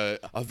just like a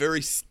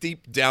very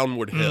steep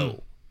downward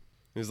hill.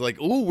 It's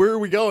like, ooh, where are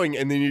we going?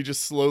 And then you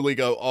just slowly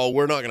go, oh,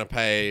 we're not going to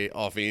pay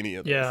off any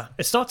of this. Yeah,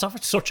 it starts off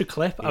at such a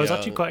clip. I was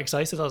actually quite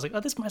excited. I was like, oh,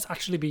 this might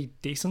actually be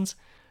decent.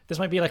 This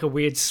might be like a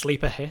weird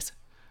sleeper hit.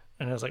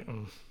 And I was like,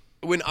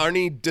 When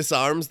Arnie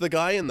disarms the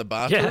guy in the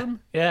bathroom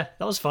yeah,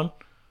 that was fun.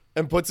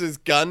 and puts his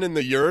gun in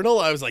the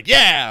urinal, I was like,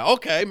 yeah,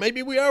 okay,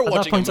 maybe we are At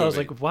watching that point, a I was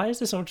movie. like, why is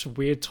there so much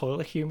weird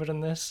toilet humor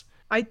in this?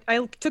 I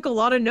took a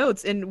lot of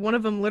notes, and one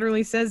of them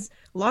literally says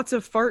lots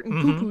of fart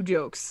and poo-poo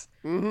jokes.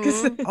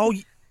 Oh,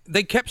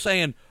 they kept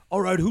saying,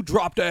 all right, who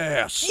dropped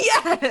ass?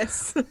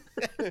 Yes!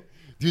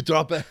 You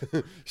drop it.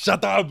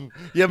 Shut up.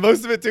 Yeah,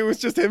 most of it too was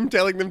just him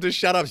telling them to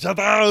shut up. Shut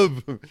up.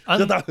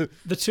 Shut up.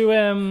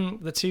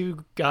 The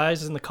two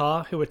guys in the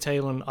car who were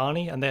tailing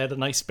Arnie, and they had a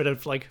nice bit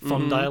of like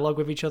fun dialogue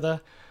with each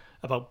other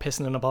about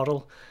pissing in a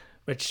bottle,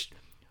 which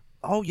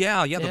Oh,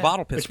 yeah, the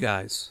bottle piss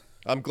guys.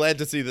 I'm glad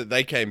to see that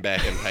they came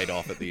back and paid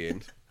off at the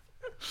end.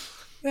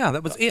 Yeah,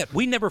 that was it.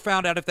 We never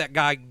found out if that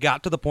guy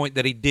got to the point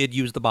that he did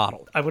use the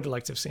bottle. I would have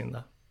liked to have seen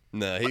that.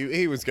 No,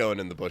 he was going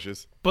in the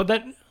bushes. But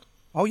then,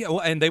 Oh, yeah, well,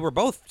 and they were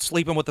both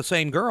sleeping with the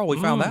same girl. We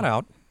found that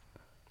out.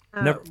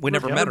 We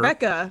never met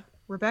her.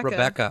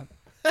 Rebecca.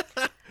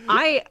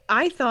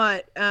 I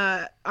thought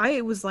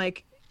I was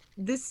like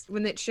this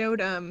when it showed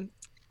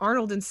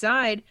Arnold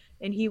inside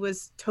and he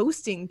was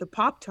toasting the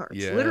Pop-Tarts,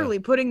 literally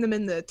putting them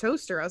in the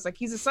toaster. I was like,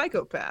 he's a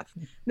psychopath.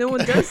 No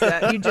one does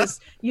that.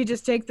 You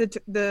just take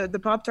the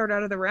Pop-Tart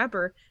out of the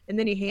wrapper, and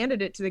then he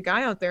handed it to the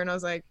guy out there, and I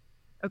was like,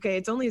 okay,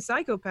 it's only a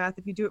psychopath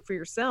if you do it for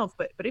yourself,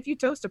 but if you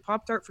toast a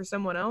Pop-Tart for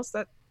someone else,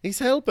 that He's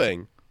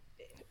helping.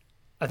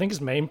 I think his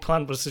main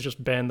plan was to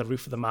just burn the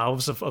roof of the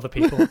mouths of other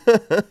people.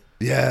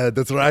 Yeah,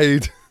 that's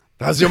right.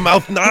 How's your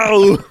mouth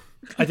now?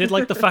 I did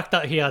like the fact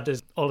that he had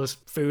all his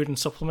food and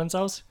supplements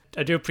out.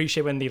 I do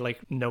appreciate when they like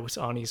note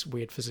Arnie's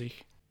weird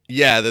physique.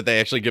 Yeah, that they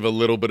actually give a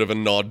little bit of a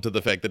nod to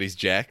the fact that he's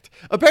jacked.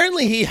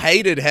 Apparently he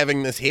hated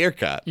having this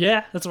haircut.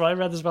 Yeah, that's what I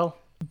read as well.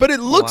 But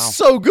it looks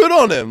so good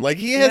on him. Like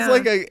he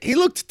has he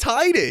looked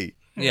tidy.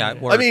 Yeah,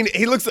 it worked. I mean,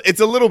 it's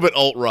a little bit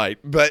alt-right,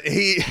 but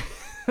he...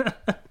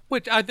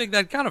 Which I think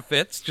that kind of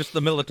fits, just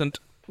the militant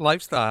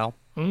lifestyle.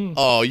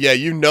 Oh, yeah,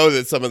 you know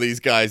that some of these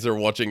guys are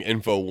watching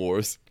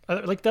InfoWars.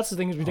 Like that's the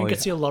thing is we didn't get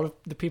to see a lot of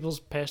the people's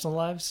personal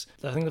lives.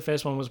 I think the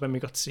first one was when we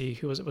got to see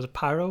who was it? Was it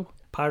Pyro?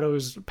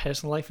 Pyro's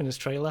personal life in his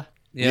trailer.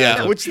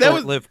 Yeah, the which that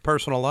was- short-lived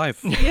personal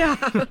life. yeah.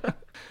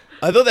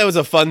 I thought that was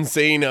a fun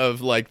scene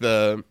of like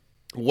the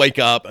wake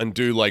up and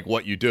do like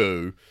what you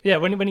do. Yeah,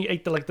 when he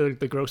ate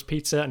the gross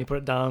pizza and he put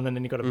it down and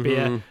then he got a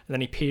beer and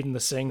then he peed in the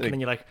sink and then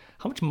you're like,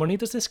 how much money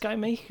does this guy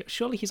make?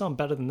 Surely he's on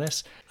better than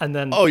this. And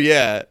then Oh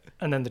yeah.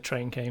 and then the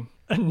train came.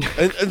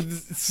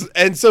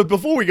 And so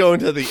before we go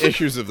into the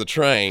issues of the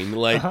train,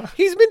 like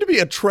he's meant to be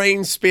a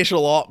train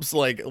special ops,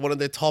 like one of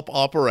their top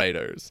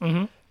operators.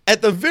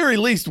 At the very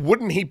least,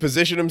 wouldn't he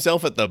position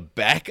himself at the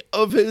back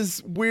of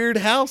his weird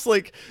house?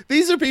 Like,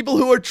 these are people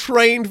who are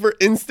trained for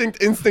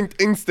instinct,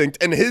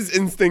 and his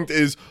instinct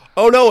is,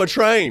 oh no, a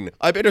train.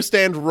 I better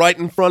stand right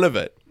in front of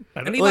it.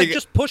 And he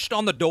just pushed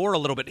on the door a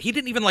little bit. He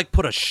didn't even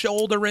put a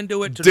shoulder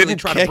into it to really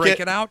try to kick break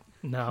it. it out.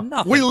 No.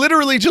 Nothing. We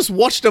literally just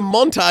watched a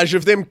montage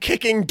of them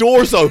kicking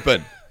doors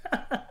open.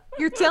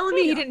 You're telling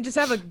me he didn't just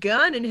have a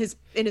gun in his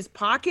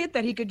pocket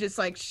that he could just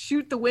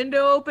shoot the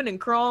window open and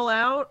crawl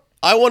out?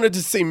 I wanted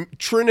to see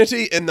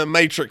Trinity in the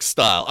Matrix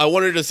style. I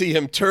wanted to see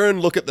him turn,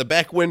 look at the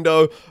back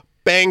window,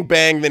 bang,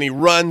 bang, then he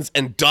runs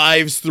and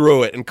dives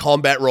through it, and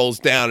combat rolls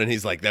down, and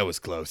he's like, that was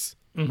close.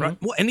 Right.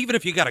 Well, and even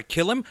if you got to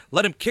kill him,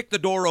 let him kick the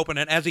door open,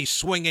 and as he's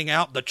swinging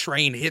out, the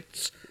train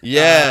hits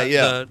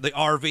the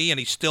RV, and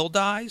he still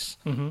dies.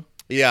 Mm-hmm.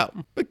 Yeah,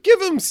 but give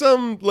him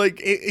some,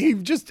 like, he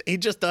just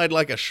died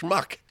like a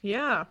schmuck.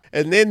 Yeah.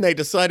 And then they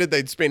decided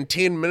they'd spend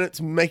 10 minutes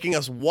making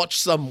us watch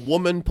some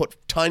woman put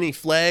tiny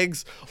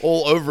flags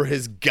all over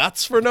his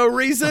guts for no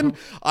reason.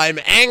 I'm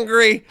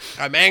angry.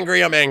 I'm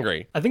angry. I'm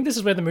angry. I think this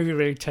is where the movie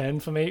really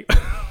turned for me.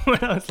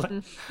 When I was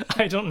like,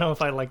 I don't know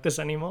if I like this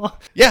anymore.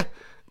 Yeah,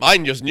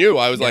 mine just knew.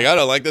 I was like, I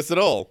don't like this at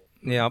all.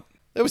 Yep.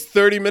 That was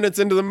 30 minutes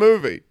into the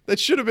movie. That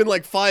should have been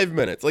like 5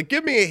 minutes. Like,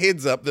 give me a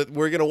heads up that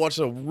we're going to watch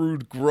a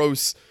rude,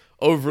 gross,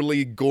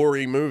 overly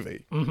gory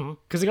movie.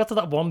 Because they got to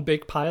that one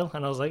big pile,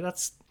 and I was like,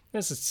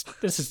 this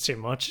is too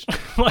much.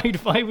 Why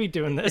are we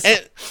doing this?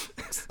 And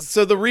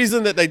so the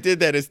reason that they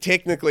did that is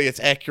technically it's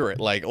accurate.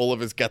 Like, all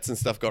of his guts and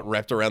stuff got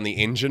wrapped around the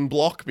engine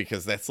block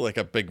because that's like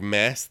a big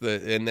mess,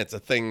 and that's a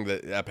thing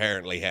that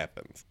apparently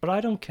happens. But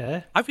I don't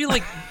care. I feel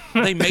like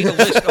they made a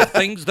list of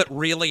things that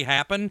really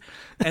happen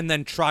and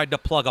then tried to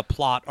plug a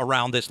plot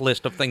around this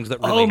list of things that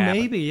really happen.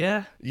 Maybe,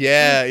 yeah.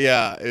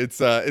 Yeah.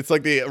 It's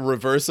like the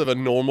reverse of a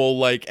normal,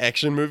 like,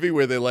 action movie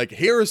where they're like,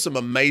 here are some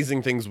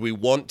amazing things we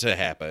want to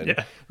happen.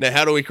 Yeah. Now,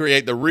 how do we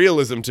create the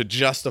realism to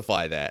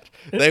justify that?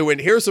 They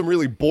went, here are some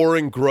really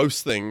boring,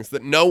 gross things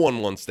that no one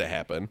wants to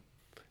happen.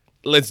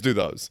 Let's do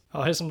those.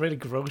 Oh, here's some really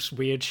gross,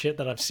 weird shit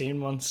that I've seen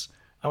once.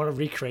 I want to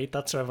recreate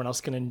that so everyone else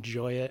can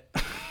enjoy it.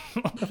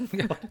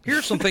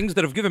 Here's some things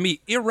that have given me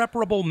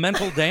irreparable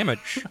mental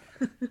damage.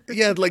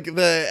 Yeah, like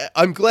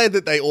I'm glad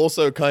that they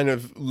also kind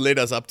of led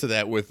us up to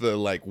that with the,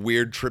 like,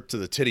 weird trip to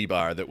the titty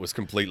bar that was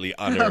completely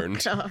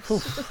unearned.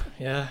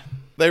 Yeah.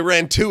 They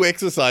ran 2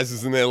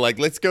 exercises and they're like,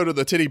 let's go to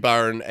the titty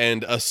bar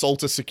and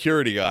assault a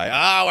security guy.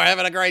 Ah, we're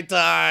having a great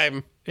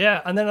time.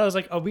 Yeah, and then I was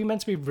like, are we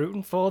meant to be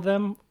rooting for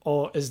them?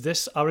 Or is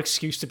this our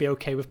excuse to be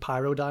okay with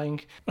Pyro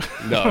dying?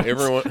 No,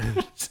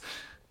 everyone...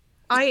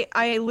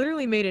 I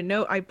literally made a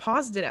note. I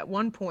paused it at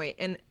one point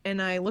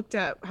and I looked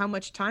at how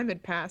much time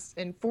had passed,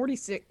 and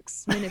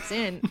 46 minutes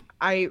in,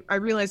 I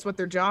realized what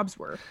their jobs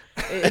were.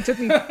 It took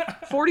me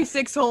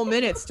 46 whole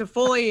minutes to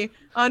fully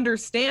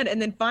understand. And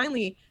then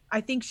finally,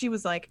 I think she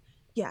was like,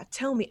 yeah,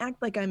 tell me,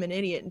 act like I'm an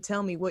idiot and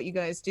tell me what you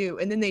guys do.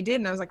 And then they did.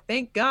 And I was like,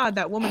 thank God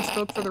that woman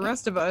spoke for the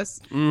rest of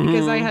us,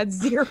 because I had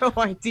zero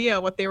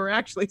idea what they were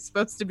actually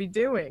supposed to be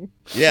doing.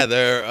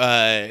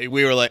 Yeah,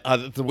 we were like,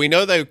 we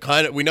know they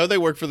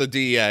work for the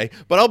DEA,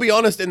 but I'll be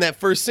honest, in that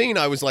first scene,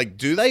 I was like,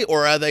 do they,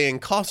 or are they in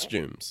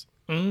costumes?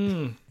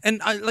 And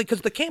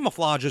because the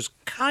camouflage is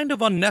kind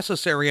of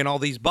unnecessary in all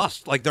these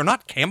busts. Like, they're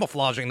not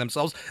camouflaging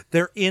themselves.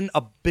 They're in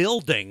a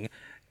building.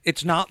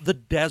 It's not the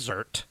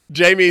desert.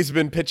 Jamie's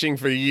been pitching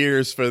for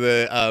years for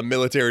the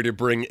military to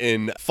bring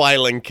in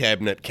filing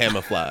cabinet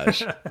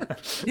camouflage.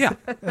 Yeah.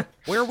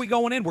 Where are we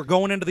going in? We're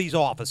going into these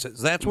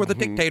offices. That's where the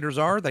dictators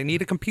are. They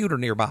need a computer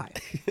nearby.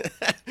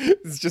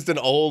 It's just an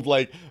old,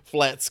 like,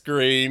 flat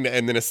screen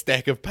and then a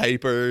stack of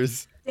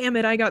papers. Damn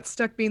it, I got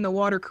stuck being the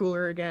water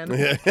cooler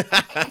again.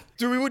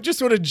 Do we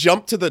just want to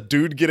jump to the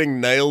dude getting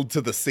nailed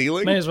to the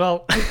ceiling? May as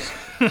well.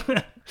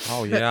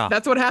 Oh, yeah.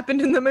 That's what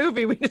happened in the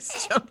movie. We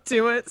just jumped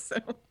to it. So.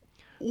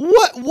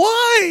 What?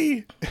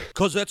 Why?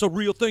 Because that's a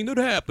real thing that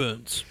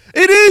happens.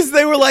 It is.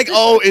 They were like,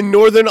 oh, in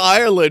Northern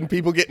Ireland,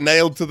 people get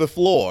nailed to the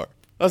floor.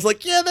 I was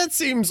like, yeah, that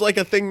seems like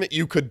a thing that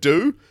you could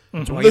do.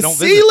 That's why The you don't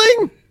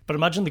ceiling? But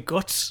imagine the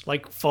guts,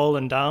 like,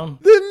 falling down.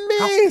 The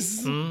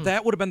mess.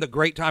 That would have been the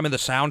great time in the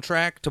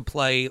soundtrack to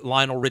play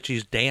Lionel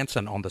Richie's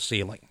Dancing on the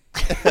Ceiling.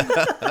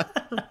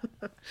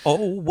 Oh,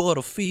 what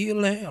a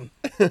feeling.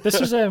 This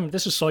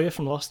was Sawyer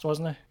from Lost,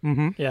 wasn't it?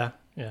 Mm-hmm. Yeah.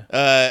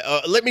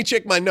 Let me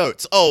check my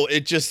notes. Oh,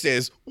 it just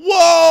says,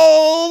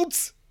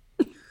 Walt!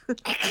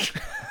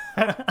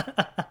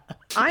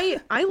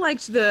 I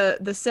liked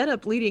the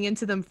setup leading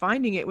into them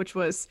finding it, which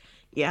was,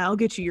 yeah, I'll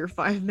get you your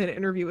 5-minute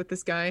interview with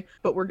this guy,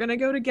 but we're gonna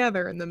go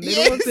together in the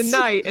middle of the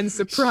night and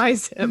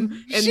surprise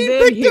him, and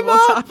then he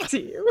will talk to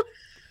you.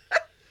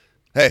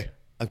 Hey,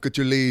 I've got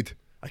your lead.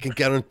 I can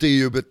guarantee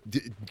you, but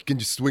can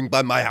you swing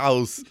by my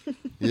house?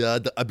 Yeah,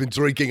 I've been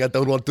drinking. I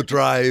don't want to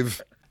drive.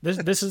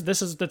 This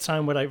is the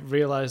time where I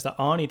realized that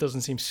Arnie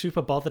doesn't seem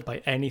super bothered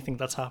by anything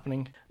that's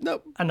happening.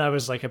 Nope. And I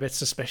was like a bit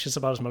suspicious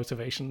about his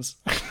motivations.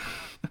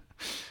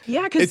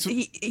 Yeah, because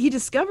he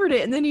discovered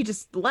it and then he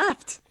just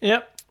left.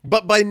 Yep.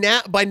 But by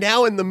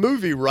now in the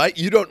movie, right,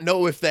 you don't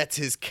know if that's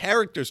his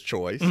character's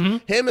choice,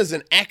 him as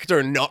an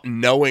actor not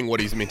knowing what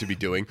he's meant to be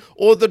doing,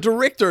 or the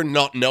director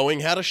not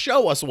knowing how to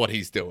show us what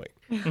he's doing.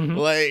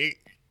 Like,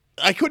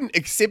 I couldn't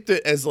accept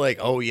it as like,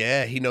 oh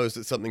yeah, he knows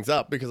that something's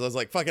up, because I was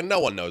like, fucking no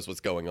one knows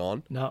what's going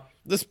on. No.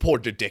 This poor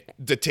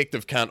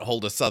detective can't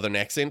hold a southern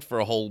accent for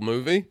a whole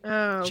movie.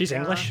 Oh, She's gosh.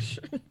 English.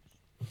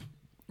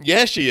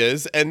 Yeah, she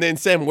is. And then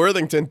Sam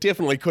Worthington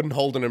definitely couldn't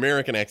hold an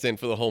American accent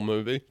for the whole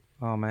movie.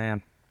 Oh,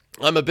 man.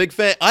 I'm a big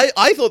fan.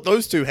 I thought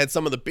those two had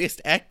some of the best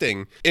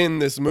acting in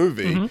this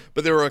movie,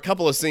 but there were a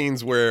couple of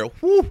scenes where,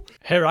 whew,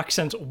 Her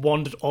accent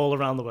wandered all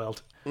around the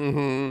world.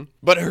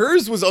 but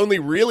hers was only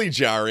really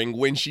jarring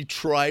when she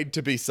tried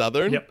to be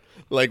Southern. Yep.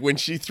 Like when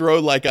she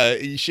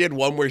she had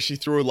one where she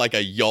threw like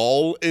a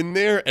y'all in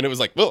there, and it was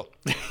like, oh,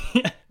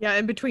 Yeah,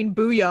 in between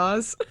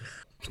booyahs.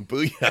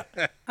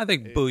 booyah. I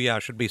think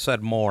booyah should be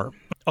said more.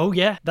 Oh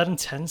yeah, that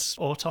intense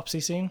autopsy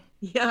scene.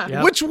 Yeah.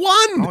 Yeah. Which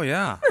one? Oh,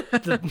 yeah. They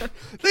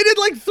did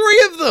like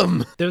 3 of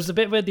them. There was a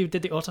bit where they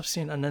did the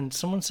autopsy scene, and then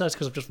someone says,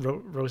 because I've just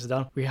wrote it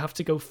down, we have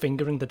to go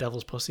fingering the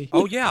devil's pussy.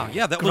 Oh, yeah.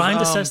 Yeah, that Grinder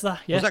was... says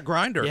that. Yeah. Was that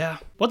Grinder? Yeah.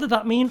 What did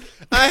that mean?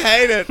 I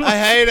hate it. I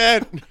hate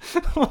it.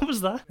 What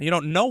was that? You know,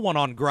 no one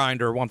on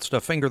Grinder wants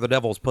to finger the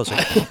devil's pussy.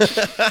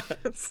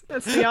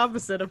 That's the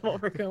opposite of what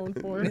we're going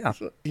for. Yeah.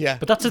 Yeah.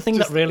 But that's the thing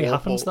that just really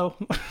awful. happens, though.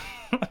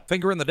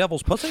 Fingering the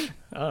devil's pussy?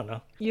 I don't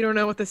know. You don't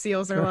know what the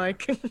seals are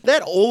like.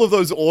 That all of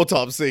those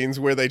autopsy scenes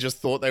where they just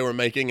thought they were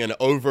making an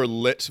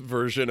overlit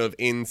version of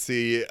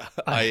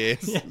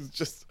NCIS,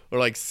 just or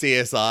like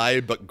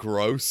CSI but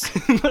gross.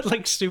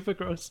 Like super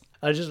gross.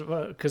 I just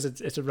because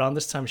it's around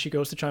this time she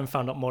goes to try and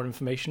find out more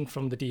information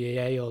from the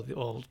DEA or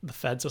the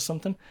feds or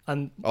something,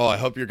 and Oh, I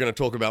hope you're going to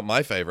talk about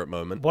my favorite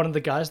moment. one of the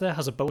guys there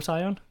has a bow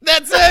tie on.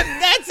 That's it.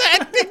 That's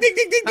it. Ding ding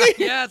ding ding ding.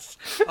 Yes.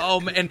 Oh,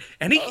 man.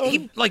 And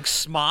he like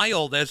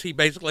smiled as he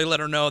basically let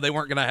her know they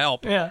weren't going to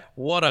help. Yeah.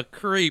 What a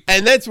creep.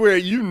 And that's where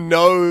you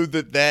know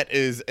that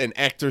is an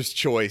actor's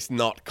choice,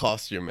 not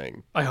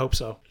costuming. I hope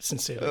so,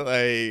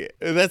 sincerely.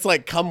 That's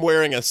like come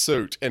wearing a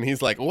suit, and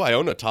he's like, "Oh, I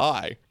own a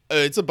tie.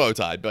 It's a bow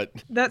tie, but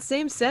That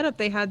same setup,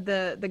 they had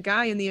the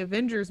guy in the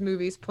Avengers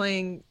movies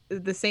playing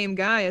the same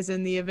guy as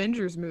in the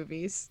Avengers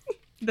movies.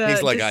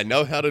 he's like, I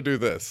know how to do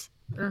this."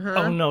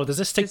 Oh no, does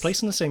this take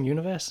place in the same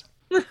universe?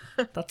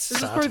 That's This is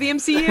sad. for the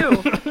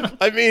MCU.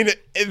 I mean,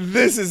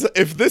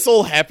 if this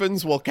all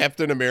happens while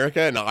Captain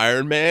America and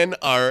Iron Man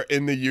are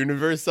in the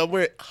universe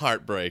somewhere,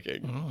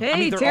 heartbulling. Hey, I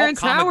mean, they're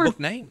Terrence all comic Howard. book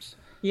names.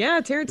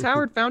 Yeah, Terrence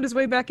Howard found his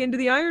way back into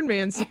the Iron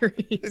Man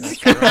series.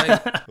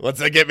 Right. Once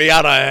they get me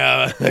out,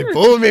 they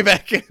pull me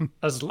back in.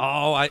 As-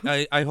 Oh,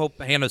 I hope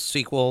Hannah's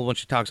sequel, when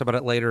she talks about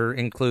it later,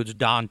 includes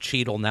Don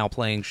Cheadle now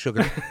playing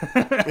Sugar.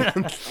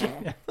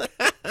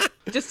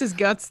 Just his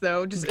guts,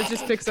 though. It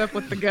just picks up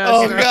with the guts.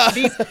 Oh, you know?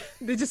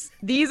 God.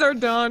 These are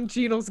Don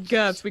Cheadle's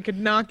guts. We could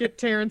not get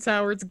Terrence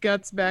Howard's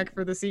guts back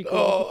for the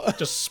sequel.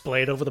 just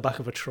splayed over the back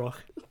of a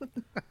truck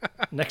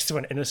next to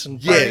an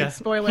innocent Yeah. biker.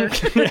 Spoiler.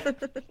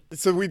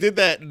 So we did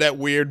that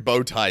weird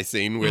bow tie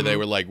scene where they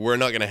were like, "We're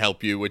not going to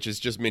help you," which is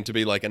just meant to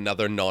be like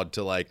another nod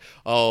to like,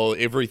 oh,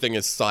 everything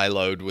is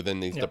siloed within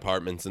these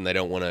departments and they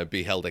don't want to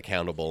be held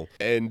accountable.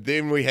 And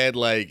then we had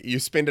like, you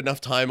spend enough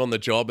time on the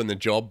job and the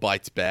job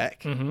bites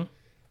back.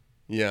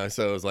 Yeah,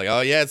 so it was like, oh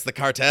yeah, it's the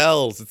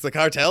cartels. It's the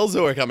cartels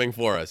who are coming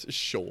for us.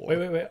 Sure.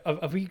 Wait.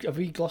 Have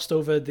we glossed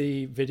over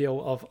the video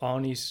of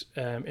Arnie's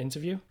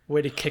interview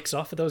where he kicks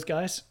off with those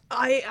guys?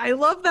 I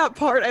love that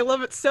part. I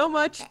love it so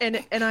much,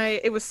 and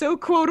it was so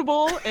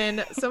quotable.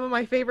 And some of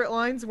my favorite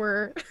lines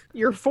were,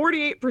 "You're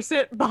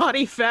 48%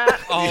 body fat."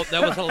 Oh,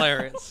 that was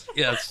hilarious.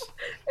 Yes.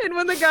 And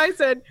when the guy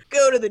said,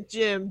 "Go to the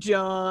gym,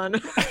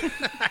 John."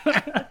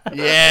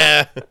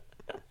 Yeah.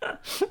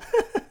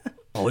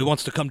 Oh, he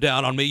wants to come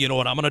down on me. You know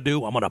what I'm going to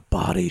do? I'm going to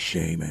body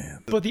shame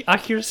him. But the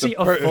accuracy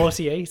of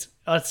 48,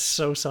 that's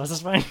so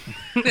satisfying.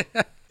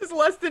 It's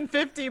less than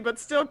 50, but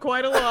still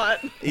quite a lot.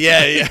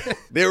 Yeah.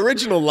 The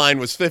original line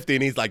was 50,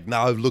 and he's like,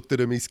 "No, I've looked at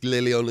him. He's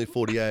clearly only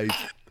 48.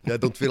 I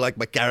don't feel like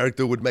my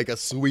character would make a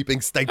sweeping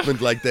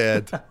statement like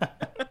that."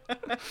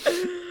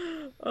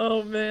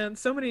 Oh man,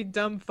 so many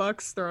dumb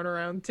fucks thrown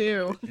around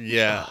too.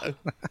 Yeah.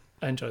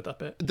 I enjoyed that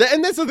bit.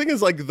 And that's the thing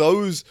is like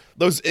those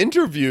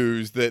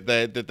interviews that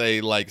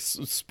they like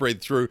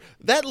spread through,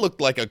 that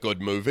looked like a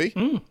good movie.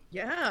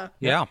 Yeah.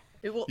 Yeah.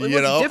 It was You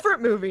know? a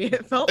different movie.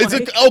 It felt It's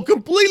like. a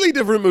completely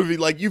different movie.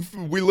 Like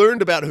we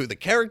learned about who the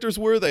characters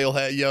were. They all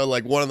had,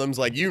 like one of them's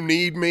like, "You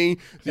need me,"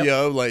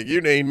 like "You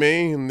need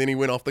me," and then he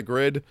went off the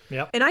grid.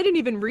 Yep. And I didn't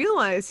even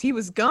realize he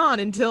was gone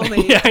until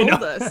they Yeah, I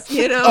told know. us.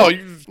 You know, Oh,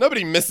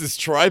 nobody misses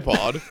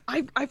tripod.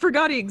 I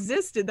forgot he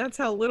existed. That's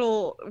how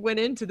little went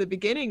into the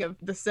beginning of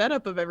the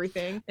setup of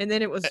everything. And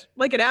then it was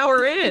like an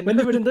hour in. When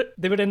they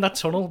were in that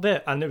tunnel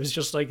bit, and it was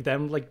just like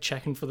them like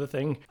checking for the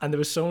thing, and there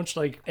was so much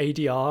like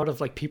ADR of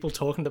like people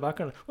talking in the background.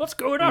 What's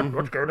going on?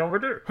 What's going on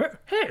with it?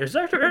 Hey, is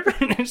that it?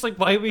 And it's like,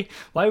 why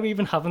are we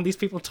even having these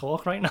people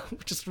talk right now?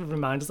 Just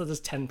remind us that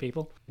there's 10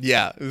 people.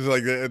 Yeah, it's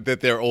like that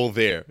they're all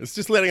there. It's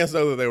just letting us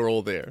know that they were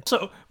all there.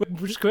 So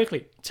just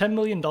quickly, $10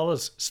 million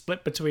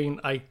split between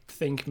I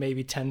think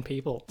maybe 10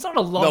 people. It's not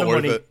a lot Not of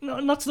worth money. it. No,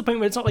 not to the point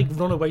where it's not like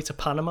run away to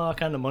Panama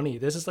kind of money.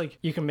 This is like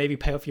you can maybe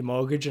pay off your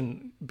mortgage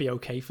and be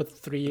okay for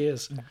 3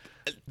 years.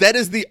 That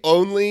is the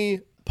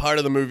only part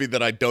of the movie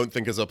that I don't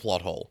think is a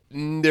plot hole.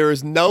 There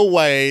is no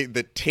way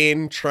that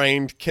 10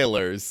 trained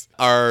killers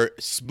are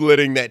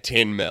splitting that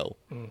 10 mil.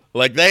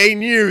 Like they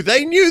knew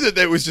that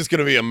there was just going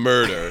to be a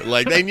murder.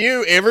 Like they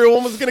knew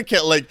everyone was going to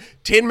kill. Like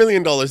 $10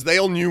 million. They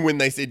all knew when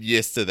they said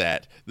yes to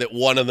that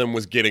one of them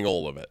was getting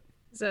all of it.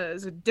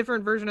 it's a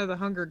different version of the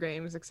Hunger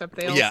Games, except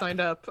they all Yeah. signed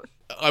up.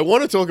 I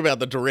want to talk about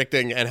the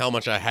directing and how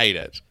much I hate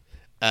it.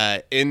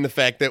 In the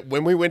fact that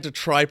when we went to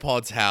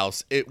Tripod's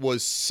house, it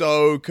was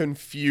so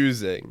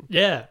confusing.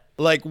 Yeah.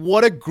 Like,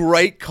 what a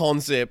great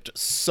concept,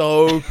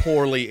 so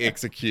poorly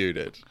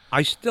executed.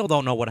 I still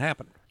don't know what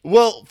happened.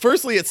 Well,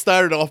 firstly, it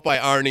started off by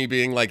Arnie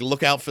being like,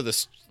 look out for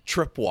this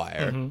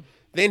tripwire. Mm-hmm.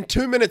 Then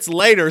 2 minutes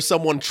later,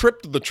 someone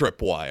tripped the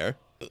tripwire.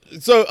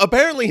 So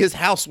apparently his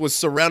house was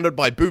surrounded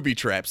by booby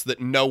traps that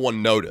no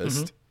one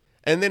noticed. Mm-hmm.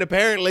 And then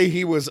apparently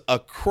he was a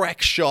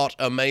crack shot,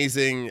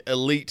 amazing,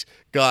 elite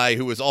guy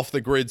who was off the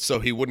grid so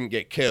he wouldn't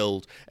get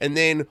killed. And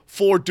then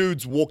 4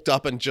 dudes walked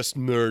up and just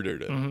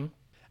murdered him. Mm-hmm.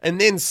 And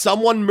then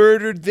someone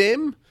murdered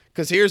them?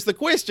 Because here's the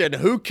question.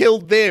 Who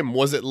killed them?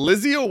 Was it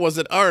Lizzie or was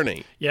it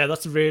Arnie? Yeah,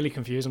 that's a really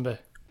confusing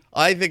bit.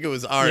 I think it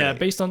was Arnie. Yeah,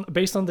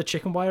 based on the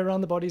chicken wire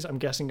around the bodies, I'm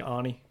guessing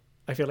Arnie.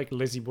 I feel like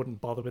Lizzie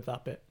wouldn't bother with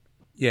that bit.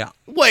 Yeah.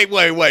 Wait.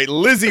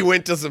 Lizzie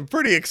went to some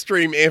pretty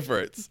extreme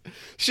efforts.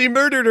 She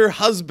murdered her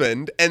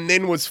husband and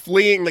then was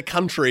fleeing the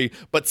country,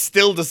 but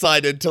still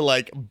decided to,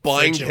 like,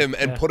 bind Fridge him him,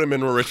 and yeah. put him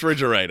in a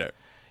refrigerator.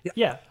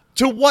 Yeah,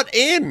 To what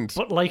end?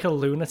 but like a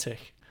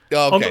lunatic.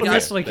 Okay,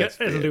 Unless yeah, like that's a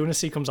fair.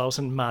 lunacy comes out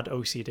in mad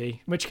OCD, in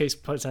which case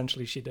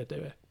potentially she did do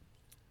it.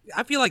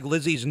 I feel like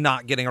Lizzie's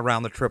not getting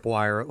around the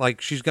tripwire. Like,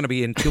 she's going to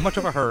be in too much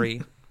of a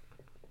hurry.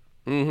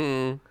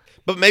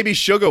 But maybe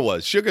Sugar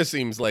was. Sugar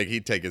seems like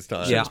he'd take his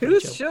time. Yeah.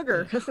 Who's chill.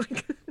 Sugar?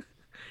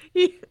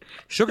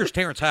 Sugar's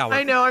Terrence Howard.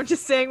 I know. I'm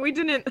just saying we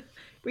didn't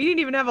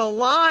even have a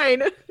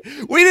line.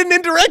 We did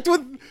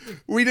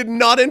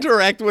not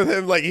interact with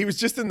him. Like, he was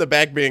just in the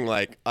back being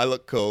like, I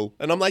look cool.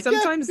 And I'm like,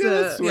 Sometimes yeah, the-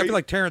 that's Yeah, I sweet. feel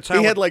like Terrence He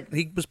Howard, had, like-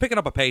 he was picking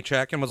up a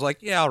paycheck and was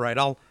like, yeah, all right,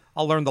 I'll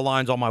learn the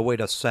lines on my way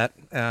to set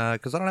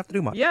because I don't have to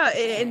do much. Yeah,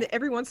 and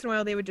every once in a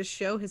while they would just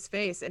show his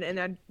face, and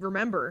I'd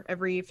remember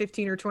every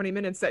 15 or 20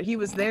 minutes that he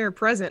was there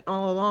present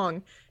all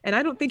along. And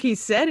I don't think he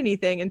said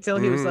anything until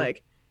he was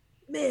like,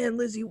 man,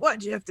 Lizzie,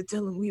 why'd you have to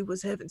tell him we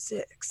was having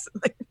sex?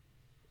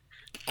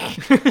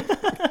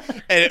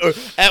 And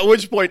at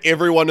which point,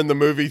 everyone in the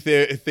movie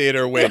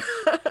theater went,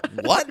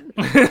 what?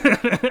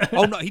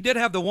 Oh, no, he did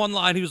have the one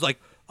line. He was like,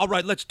 all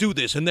right, let's do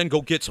this and then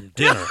go get some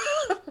dinner.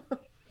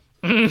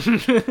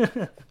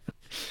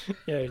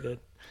 Yeah, he did.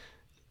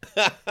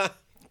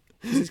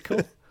 This is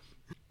cool.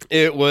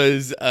 It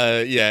was,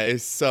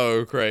 it's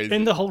so crazy.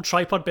 In the whole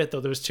tripod bit,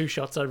 though, there was 2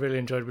 shots I really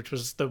enjoyed, which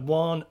was the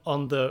one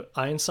on the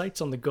iron sights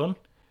on the gun,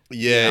 which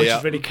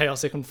is really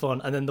chaotic and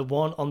fun, and then the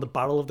one on the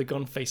barrel of the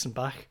gun facing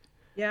back,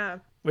 Yeah.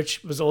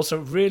 which was also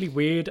really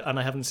weird and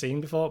I haven't seen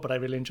before, but I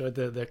really enjoyed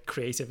the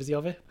creativity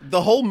of it.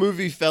 The whole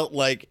movie felt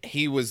like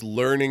he was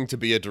learning to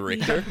be a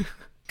director.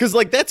 Because,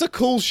 like, that's a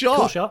cool shot.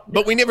 Cool shot,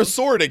 But we never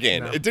saw it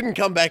again. No. It didn't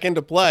come back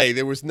into play.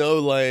 There was no,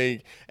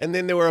 like... And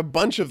then there were a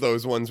bunch of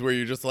those ones where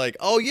you're just like,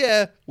 oh,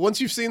 yeah.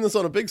 Once you've seen this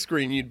on a big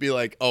screen, you'd be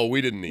like, oh,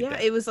 we didn't need Yeah,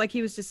 that. it was like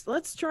he was just,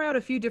 let's try out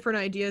a few different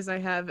ideas I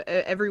have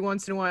every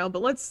once in a while,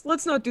 but let's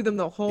not do them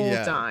the whole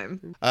Yeah.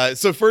 time.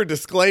 So for a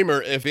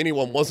disclaimer, if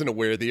anyone wasn't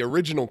aware, the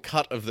original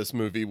cut of this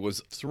movie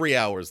was 3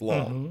 hours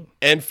long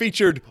and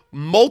featured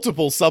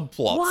multiple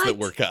subplots that What?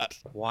 were cut.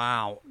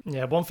 Wow.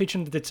 Yeah, one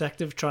featuring the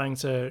detective trying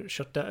to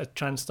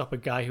try and stop a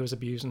guy who was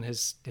abusing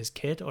his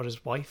kid or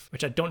his wife,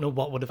 which I don't know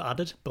what would have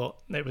added, but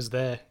it was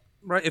there.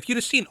 Right. If you'd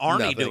have seen Arnie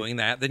Nothing. doing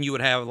that, then you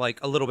would have like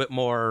a little bit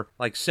more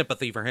like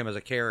sympathy for him as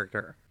a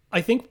character.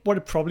 I think what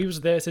it probably was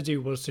there to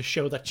do was to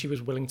show that she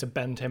was willing to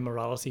bend him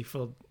morality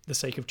for the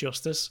sake of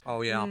justice.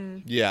 Oh, yeah.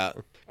 Yeah.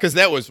 Because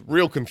that was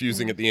real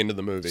confusing at the end of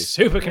the movie.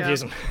 Super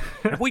confusing.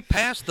 Have we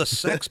passed the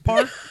sex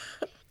part?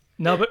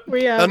 No, but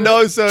We have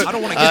No, so... I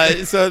don't want to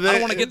get so I don't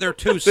want to get there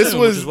too this soon,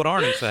 was- which is what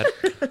Arnie said.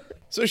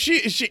 So she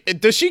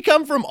does she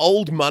come from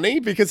old money?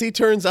 Because he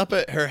turns up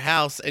at her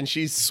house and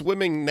she's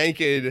swimming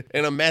naked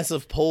in a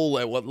massive pool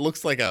at what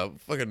looks like a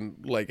fucking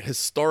like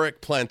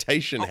historic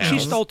plantation house. She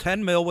stole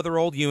 10 mil with her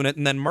old unit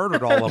and then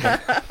murdered all of them.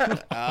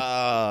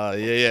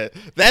 Yeah.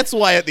 That's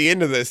why at the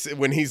end of this,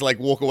 when he's like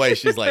walk away,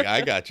 she's like,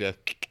 I gotcha.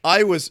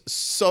 I was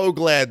so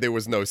glad there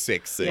was no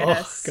sex scene. Yeah.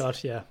 Yes. oh god,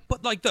 yeah.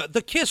 But like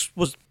the kiss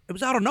was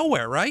out of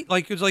nowhere, right?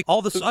 Like it was like all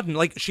of a sudden,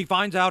 like she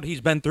finds out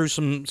he's been through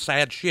some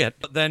sad shit,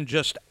 but then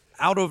just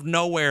out of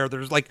nowhere,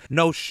 there's like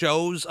no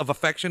shows of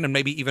affection and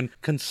maybe even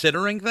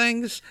considering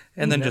things,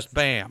 and then just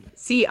bam.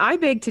 See, I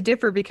beg to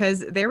differ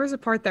because there was a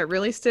part that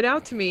really stood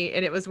out to me,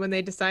 and it was when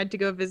they decided to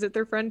go visit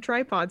their friend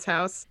Tripod's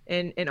house,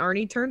 and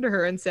Arnie turned to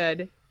her and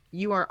said,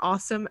 "You are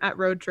awesome at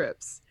road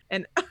trips."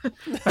 And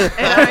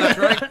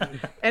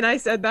and I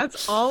said,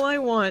 "That's all I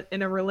want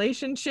in a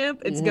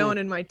relationship. It's going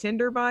in my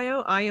Tinder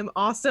bio. I am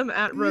awesome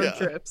at road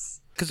trips."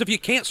 Because if you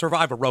can't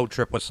survive a road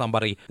trip with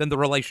somebody, then the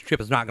relationship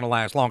is not going to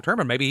last long term,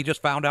 and maybe he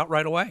just found out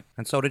right away,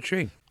 and so did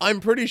she.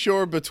 I'm pretty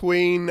sure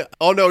between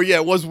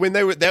it was when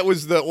they were that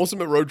was the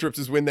ultimate road trips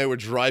is when they were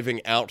driving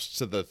out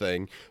to the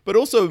thing. But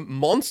also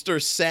Monster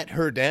sat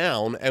her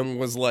down and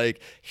was like,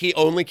 he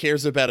only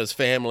cares about his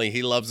family,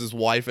 he loves his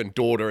wife and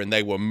daughter, and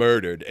they were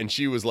murdered. And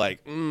she was like,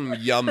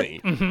 yummy.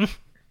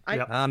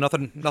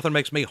 Nothing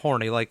makes me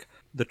horny like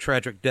the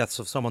tragic deaths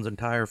of someone's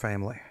entire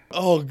family.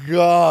 Oh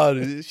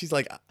God, she's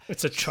like,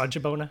 It's a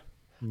tragiboner.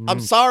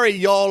 I'm sorry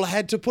y'all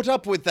had to put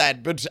up with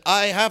that, but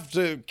I have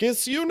to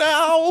kiss you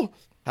now.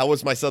 How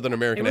was my Southern It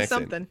American was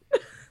accent? something.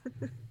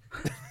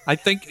 I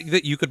think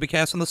that you could be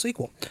cast in the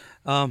sequel.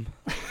 That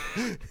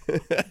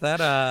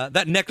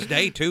next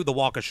day too, the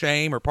Walk of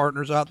Shame, her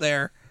partner's out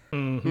there.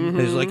 Mm-hmm.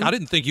 He's like, I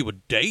didn't think you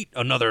would date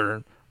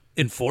another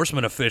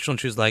enforcement official, and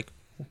she's like,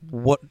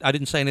 what? I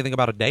didn't say anything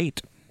about a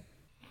date.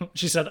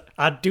 She said,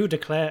 I do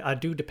declare, I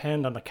do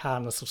depend on the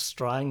kindness of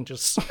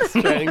strangers.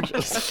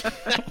 Strangers.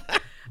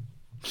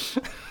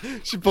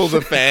 She pulls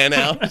a fan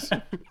out.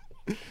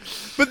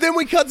 But then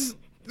we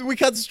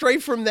cut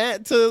straight from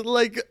that to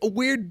like a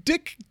weird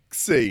dick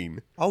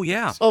scene Oh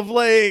yeah. of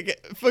like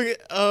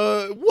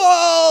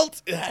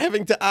Walt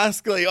having to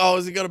ask like, oh,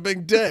 has he got a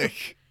big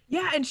dick?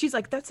 Yeah, and she's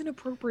like, that's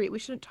inappropriate. We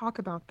shouldn't talk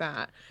about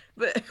that.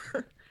 But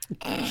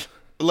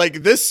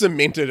Like, this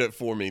cemented it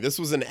for me. This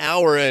was an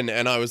hour in,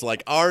 and I was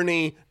like,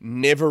 Arnie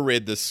never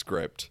read the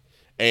script,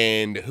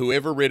 and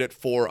whoever read it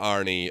for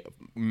Arnie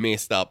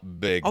messed up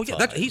big Oh yeah.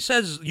 time. He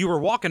says you're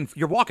walking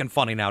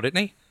funny now,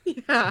 didn't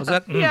he? yeah. Was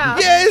that? Yeah.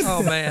 Yes!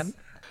 Oh man.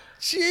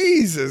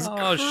 Jesus Oh,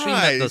 Christ. she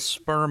met the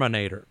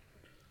Sperminator.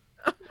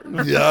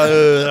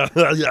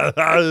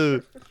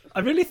 I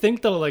really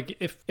think though, like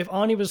if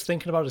Arnie was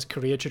thinking about his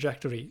career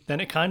trajectory, then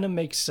it kind of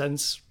makes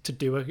sense to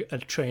do a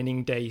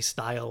Training Day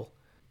style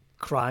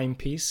crime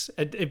piece.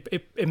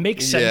 It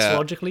makes sense Yeah.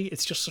 logically.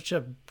 It's just such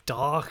a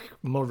dark,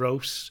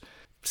 morose,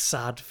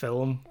 sad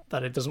film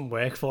that it doesn't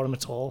work for him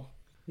at all.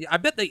 Yeah, I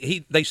bet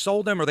they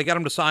sold him or they got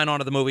him to sign on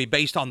to the movie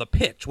based on the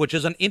pitch, which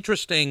is an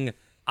interesting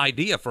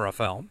idea for a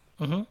film.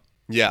 Mm-hmm.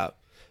 Yeah.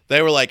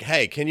 They were like,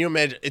 hey, can you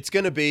imagine? It's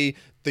going to be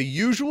The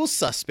Usual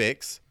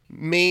Suspects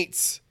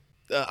meets,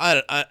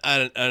 I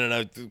don't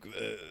know,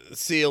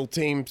 SEAL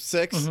Team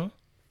 6?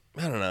 Mm-hmm.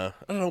 I don't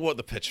know what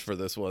the pitch for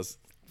this was.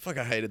 Fuck,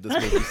 I hated this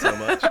movie so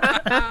much.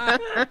 I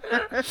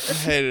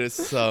hated it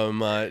so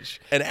much.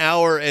 An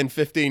hour and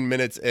 15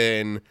 minutes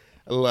in,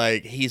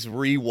 like, he's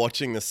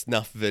rewatching the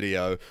snuff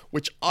video,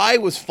 which I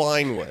was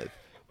fine with.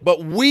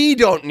 But we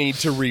don't need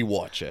to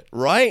rewatch it,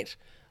 right?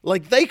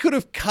 Like, they could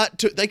have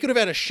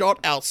had a shot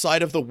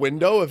outside of the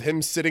window of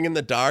him sitting in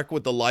the dark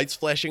with the lights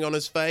flashing on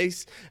his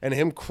face and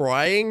him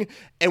crying,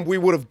 and we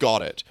would have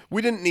got it.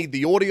 We didn't need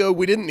the audio.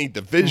 We didn't need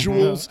the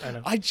visuals. No, I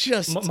know. I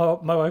just...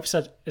 My wife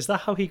said, "Is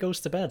that how he goes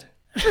to bed?"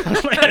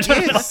 I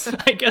don't know.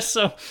 I guess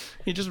so.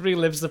 He just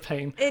relives the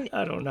pain. And-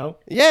 I don't know.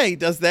 Yeah, he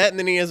does that, and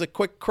then he has a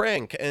quick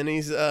crank, and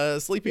he's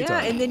sleepy Yeah,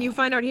 time. and then you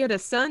find out he had a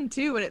son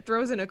too, and it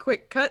throws in a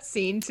quick cut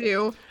scene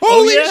too.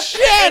 Holy yeah.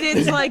 shit! And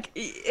it's like,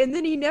 and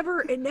then it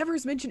never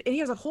is mentioned. And he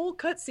has a whole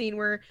cut scene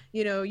where,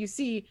 you know, you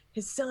see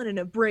his son in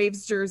a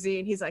Braves jersey,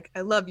 and he's like,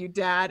 "I love you,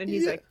 Dad," and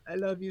he's like, "I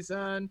love you,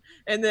 son."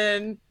 And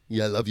then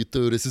Yeah, I love you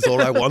too. This is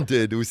all I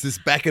wanted. It was this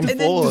back and And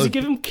then- forth. Does he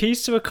give him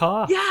keys to a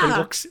car?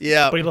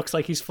 Yeah. But he looks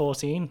like he's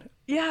 14.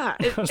 yeah,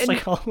 I was and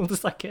like, how old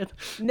is that kid?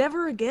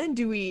 never again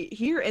do we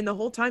hear. And the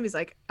whole time he's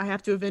like, "I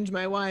have to avenge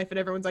my wife," and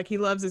everyone's like, he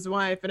loves his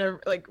wife, and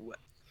like,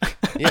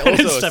 Yeah, And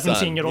also his a son.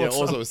 17-year-old Yeah,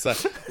 also a son.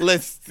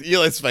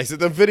 Let's face it.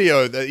 The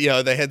video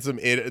that they had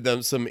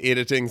some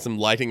editing, some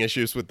lighting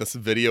issues with this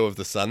video of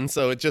the son,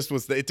 so it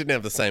didn't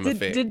have the same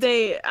effect. did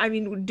they? I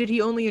mean, did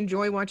he only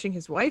enjoy watching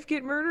his wife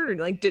get murdered,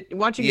 or like did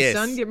watching his Yes.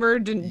 son get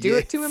murdered didn't do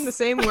it to him the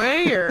same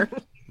way, or?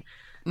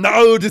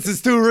 No, this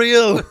is too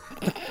real.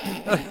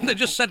 They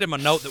just sent him a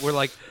note that we're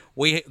like,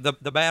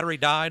 the battery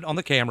died on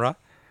the camera,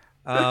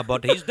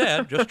 but he's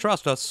dead. Just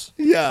trust us.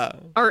 Yeah.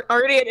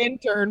 Already an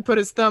intern put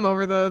his thumb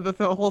over the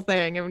whole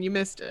thing, and you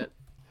missed it.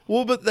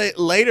 Well, but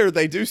later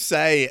they do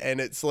say, and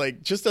it's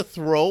like just a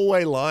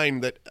throwaway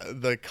line that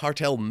the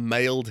cartel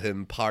mailed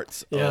him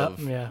parts Yeah, of.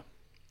 yeah.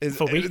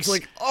 For weeks. It's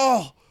like,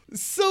 oh,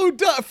 so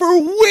dumb. For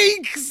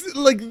weeks.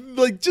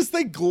 Like just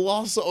they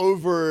gloss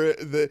over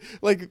the,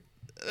 like,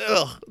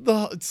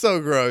 it's so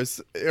gross.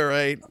 All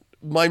right.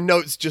 My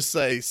notes just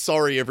say,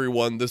 sorry,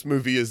 everyone, this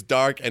movie is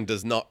dark and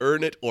does not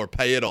earn it or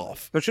pay it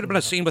off. There should have been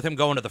a scene with him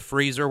going to the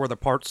freezer where the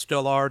parts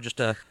still are, just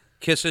to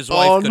kiss his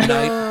wife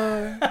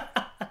goodnight.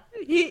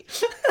 He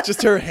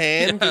Just her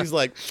hand. He's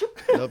like,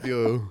 love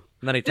you.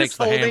 And then he Just takes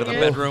the hand to the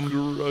holding it.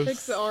 bedroom.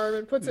 takes the arm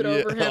and puts it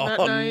over him at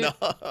Oh, night.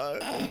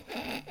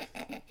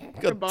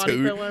 no. A body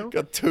pillow.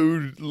 Got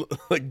two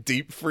like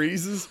deep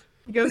freezes.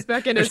 He goes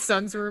back in his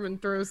son's room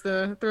and throws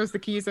the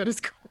keys at his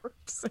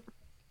corpse.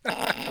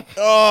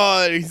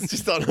 Oh, he's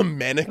just on a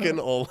mannequin,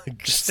 all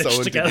like Stitched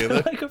sewn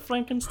together. like a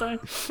Frankenstein.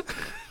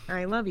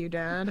 I love you,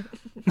 Dad.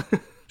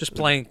 Just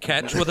playing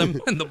catch with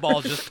him, and the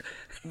ball just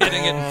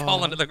hitting it and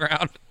falling to the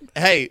ground.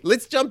 Hey,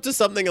 let's jump to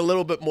something a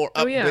little bit more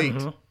upbeat. Oh,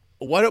 yeah.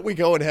 Why don't we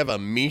go and have a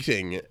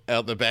meeting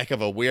out the back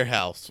of a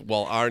warehouse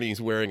while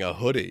Arnie's wearing a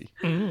hoodie?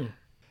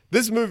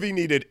 This movie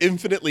needed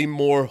infinitely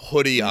more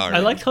hoodie Arnie. I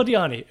liked Hoodie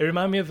Arnie. It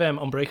reminded me of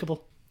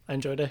Unbreakable. I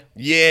enjoyed it.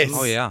 Yes.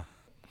 Oh yeah.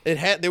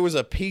 There was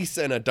a peace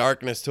and a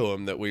darkness to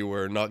him that we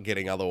were not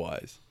getting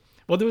otherwise.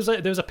 Well, there was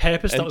a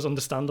purpose that was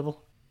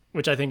understandable.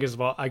 which I think is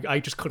what I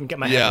just couldn't get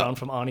my head Yeah. around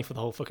from Arnie for the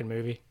whole fucking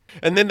movie.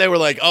 And then they were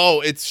like,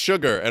 "Oh, it's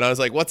Sugar," and I was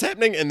like, "What's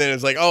happening?" And then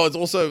it's like, "Oh, it's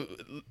also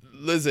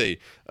Lizzie."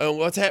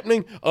 What's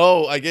happening?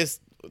 Oh, I guess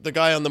the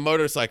guy on the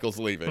motorcycle's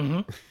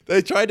leaving.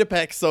 They tried to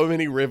pack so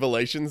many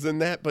revelations in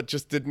that, but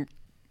just didn't.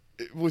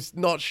 It was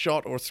not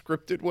shot or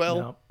scripted well.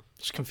 No,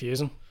 it's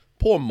confusing.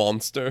 Poor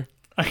monster.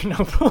 I know,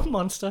 poor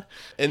monster.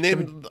 And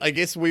then I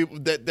guess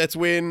that's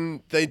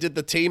when they did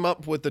the team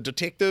up with the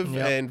detective,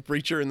 Yep. and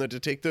Breacher and the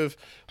detective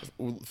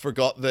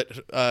forgot that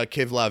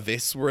Kevlar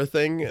vests were a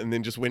thing, and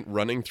then just went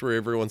running through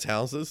everyone's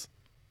houses.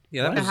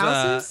 Yeah, that The was.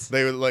 houses?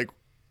 They were like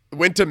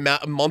went to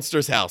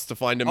Monster's house to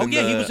find him. Oh in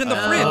yeah, the, he was in the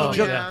fridge.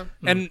 Oh, yeah.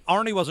 And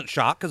Arnie wasn't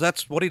shocked because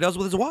that's what he does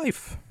with his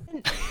wife.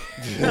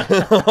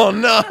 Oh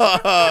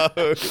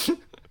no!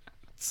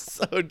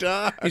 So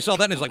dark. He saw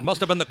that and he's like, must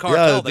have been the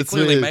cartel. They that's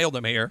clearly weird. mailed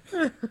him here.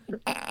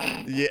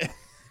 Yeah.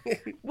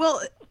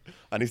 Well,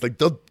 And he's like,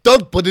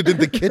 don't put it in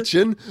the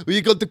kitchen. Or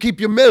you got to keep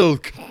your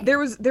milk. there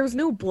was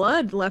no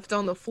blood left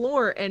on the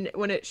floor, and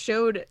when it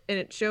showed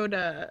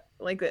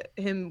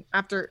him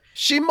after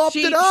She mopped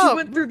she it up.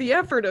 went through the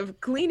effort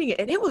of cleaning it,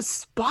 and it was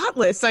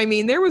spotless. I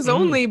mean, there was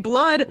only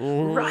blood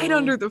right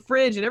under the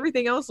fridge, and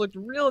everything else looked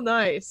real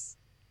nice.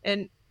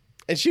 And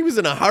And she was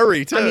in a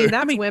hurry too. I mean,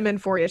 that's women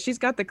for you. She's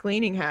got the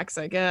cleaning hacks,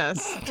 I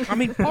guess. I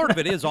mean, part of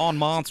it is on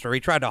Monster.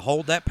 He tried to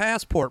hold that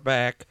passport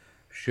back.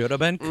 Should have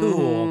been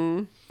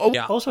cool. Oh,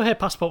 Yeah. Also, her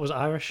passport was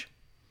Irish,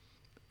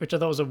 which I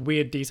thought was a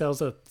weird detail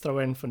to throw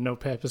in for no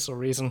purpose or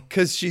reason.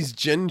 because she's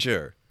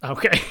ginger.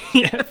 Okay,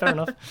 yeah, fair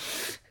enough.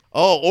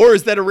 Oh, or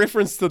is that a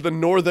reference to the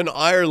Northern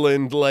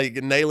Ireland, like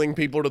nailing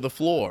people to the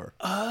floor?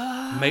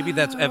 Maybe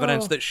that's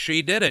evidence that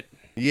she did it.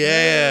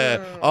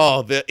 Yeah.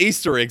 Oh, the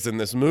Easter eggs in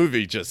this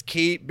movie just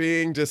keep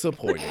being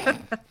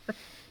disappointing.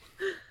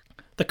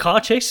 The car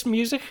chase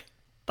music,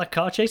 that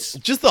car chase.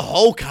 Just the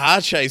whole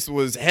car chase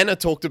was, Hannah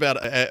talked about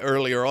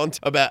earlier on,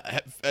 about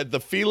the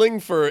feeling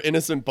for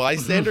innocent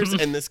bystanders,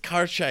 and this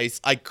car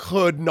chase I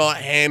could not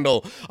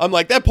handle. I'm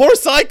like, that poor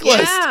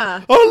cyclist.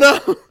 Yeah.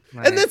 Oh no.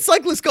 And that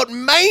cyclist got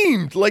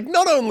maimed, like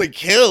not only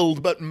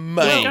killed, but The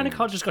maimed. guy in the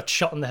car just got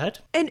shot in the head.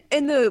 And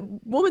the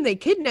woman they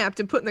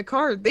kidnapped and put in the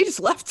car, they just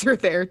left her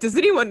there. Does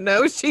anyone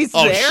know she's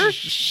Oh, there?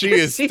 she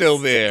is She's still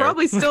there.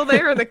 Probably still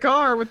there in the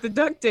car with the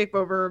duct tape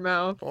over her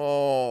mouth.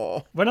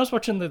 Oh. When I was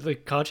watching the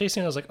car chase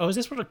scene, I was like, oh, is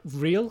this what a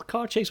real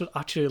car chase would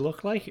actually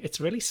look like? It's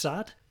really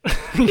sad.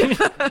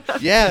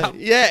 Yeah,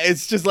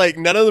 it's just like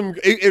none of them.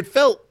 It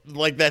felt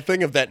like that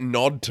thing of that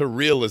nod to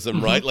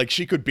realism, right? Like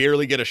she could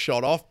barely get a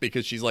shot off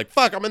because she's like,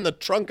 "Fuck, I'm in the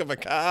trunk of a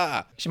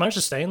car." She managed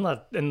to stay in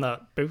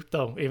that boot,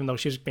 though, even though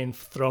she was being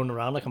thrown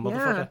around like a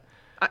motherfucker.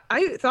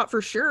 I thought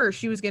for sure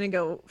she was gonna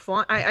go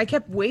fly. I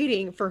kept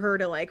waiting for her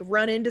to like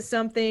run into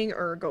something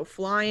or go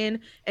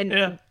flying,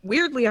 and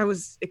weirdly, I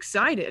was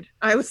excited.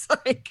 I was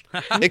like,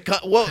 It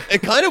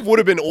kind of would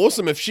have been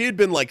awesome if she had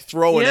been like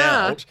thrown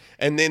Yeah. out,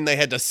 and then they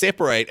had to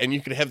separate, and you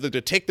could have the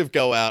detective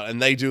go out,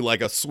 and they do like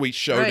a sweet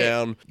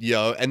showdown,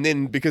 and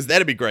then because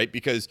that'd be great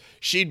because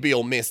she'd be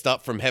all messed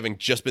up from having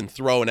just been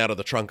thrown out of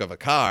the trunk of a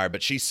car,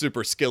 but she's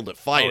super skilled at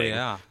fighting.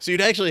 yeah. So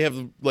you'd actually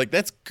have like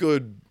that's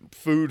good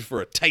food for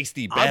a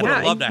tasty I battle. would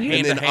have loved a and And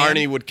hand then to hand.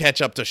 Arnie would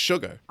catch up to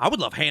Sugar. I would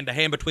love hand to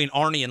hand between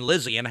Arnie and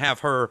Lizzie and have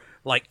her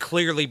like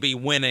clearly be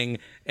winning,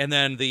 and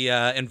then the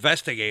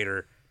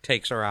investigator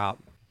takes her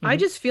out. I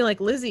just feel like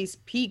Lizzie's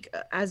peak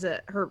as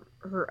a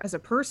as a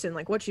person,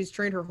 like what she's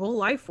trained her whole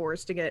life for,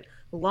 is to get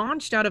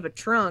launched out of a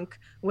trunk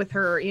with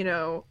her,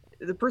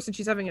 the person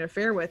she's having an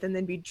affair with, and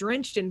then be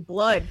drenched in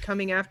blood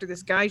coming after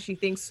this guy she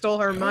thinks stole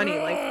her money.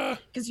 Like,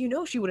 because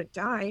she wouldn't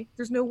die.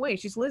 There's no way.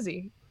 She's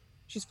Lizzie.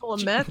 She's full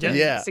of meth and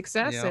Yeah.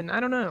 success, Yeah. and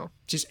I don't know.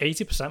 She's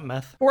 80%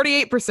 meth.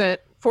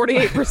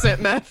 48%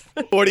 meth.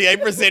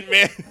 48%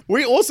 man.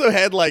 We also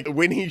had like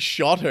when he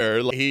shot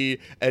her, like, he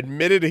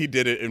admitted he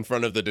did it in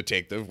front of the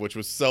detective, which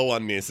was so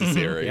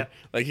unnecessary. Yeah.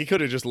 Like he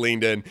could have just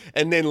leaned in.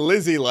 And then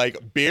Lizzie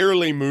like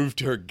barely moved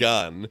her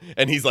gun,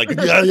 and he's like,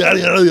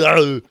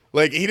 yeah.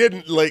 Like he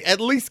didn't like at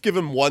least give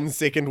him 1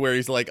 second where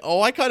he's like,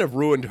 oh, I kind of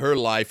ruined her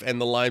life and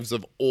the lives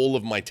of all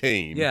of my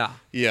team. Yeah.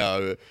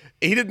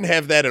 He didn't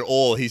have that at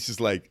all. He's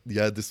just like,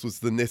 yeah, this was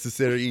the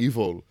necessary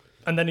evil.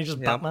 And then he just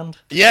Batmaned.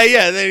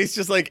 Yeah. Then he's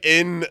just like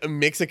in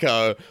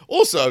Mexico.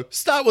 Also,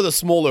 start with a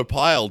smaller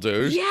pile,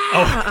 dude.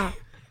 Yeah.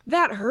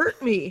 That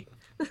hurt me.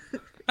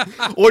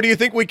 Or do you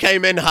think we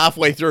came in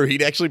halfway through?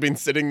 He'd actually been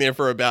sitting there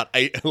for about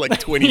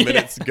 20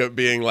 minutes,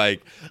 being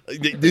like,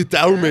 You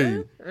tell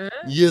me.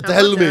 You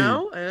tell me.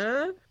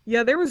 Now?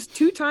 Yeah, there was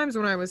 2 times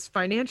when I was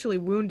financially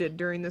wounded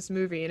during this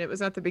movie, and it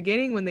was at the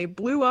beginning when they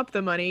blew up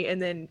the money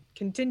and then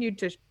continued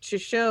to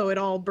show it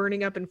all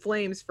burning up in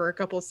flames for a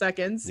couple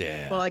seconds.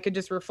 Yeah. While I could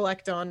just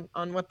reflect on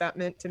what that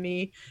meant to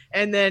me.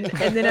 And then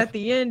at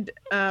the end,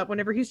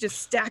 whenever he's just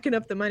stacking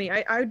up the money,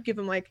 I would give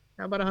him like,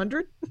 how about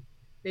 100?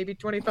 Maybe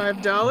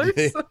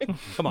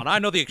 $25. Come on, I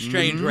know the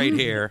exchange rate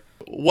here.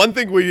 One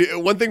thing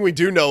we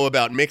do know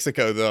about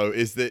Mexico, though,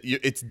 is that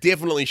it's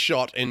definitely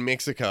shot in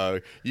Mexico.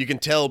 You can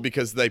tell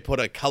because they put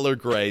a color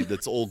grade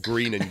that's all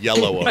green and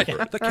yellow over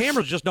it. The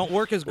cameras just don't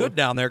work as good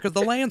down there because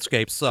the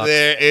landscape sucks.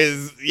 There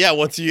is,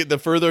 the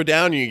further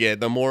down you get,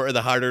 the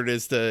harder it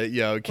is to,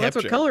 Well, capture. that's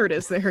what color it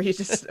is there. You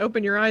just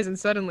open your eyes and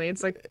suddenly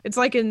it's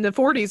like in the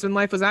 40s when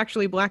life was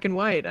actually black and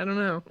white. I don't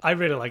know. I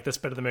really like this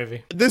bit of the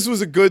movie. This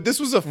was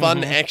a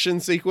fun action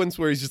sequence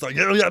where he's just like,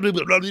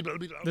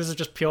 This is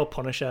just pure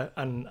Punisher,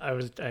 and I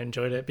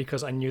enjoyed it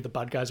because I knew the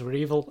bad guys were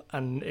evil,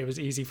 and it was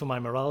easy for my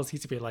morality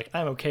to be like,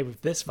 I'm okay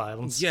with this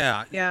violence.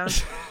 Yeah. Yeah.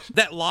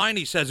 That line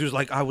he says, he was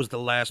like, I was the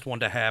last one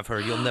to have her.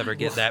 You'll never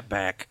get that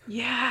back.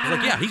 Yeah. He's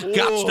like, yeah, he's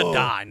got to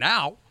die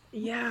now.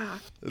 Yeah.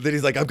 Then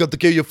he's like, I've got to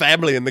kill your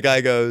family. And the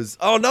guy goes,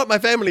 oh, not my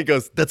family. He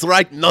goes, that's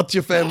right, not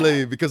your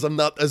family, because I'm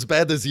not as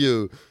bad as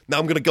you. Now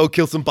I'm going to go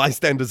kill some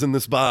bystanders in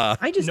this bar.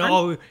 He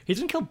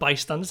didn't kill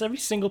bystanders. Every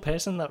single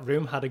person in that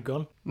room had a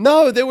gun.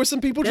 No, there were some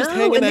people just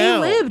hanging and they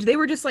out. lived. They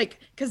were just like,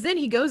 because then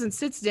he goes and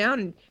sits down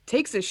and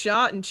takes a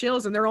shot and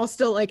chills, and they're all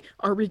still like,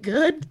 are we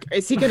good?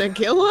 Is he going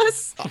to kill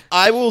us?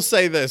 I will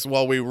say this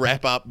while we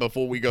wrap up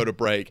before we go to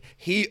break.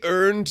 He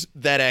earned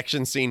that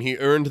action scene. He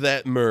earned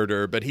that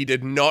murder, but he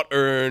did not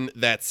earn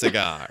that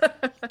cigar.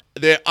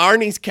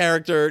 Arnie's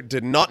character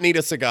did not need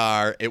a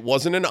cigar. It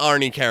wasn't an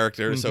Arnie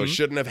character, so it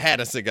shouldn't have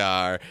had a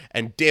cigar,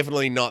 and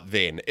definitely not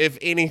then. If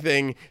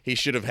anything, he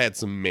should have had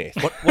some meth.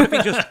 What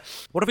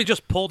if he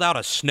just pulled out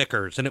a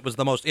Snickers and it was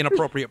the most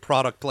inappropriate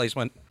product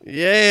placement?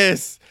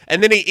 Yes.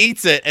 And then he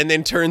eats it and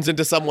then turns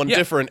into someone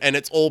different, and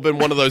it's all been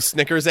one of those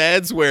Snickers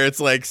ads where it's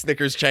like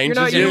Snickers changes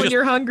You're not you. you when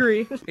you're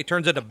hungry. He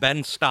turns into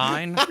Ben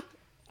Stein.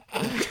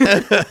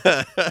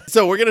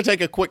 So we're going to take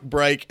a quick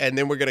break, and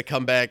then we're going to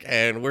come back,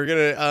 and we're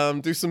going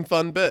to do some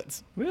fun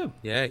bits. Woo.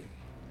 Yay.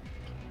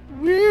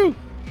 Woo!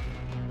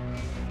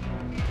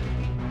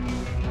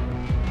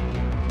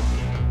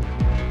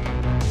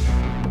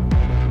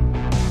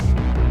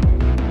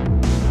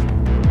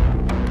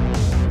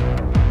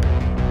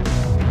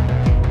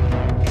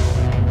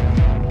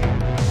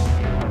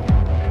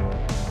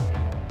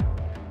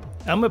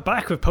 And we're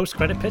back with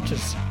post-credit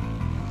pictures.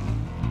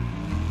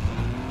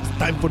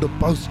 Time for the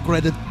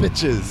post-credit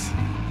pitches.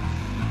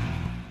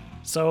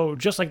 So,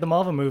 just like the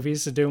Marvel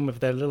movies are doing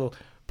with their little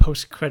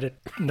post-credit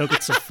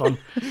nuggets of fun,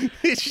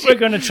 we're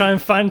going to try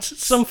and find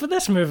some for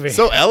this movie.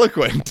 So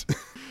eloquent.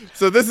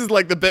 So this is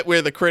like the bit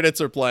where the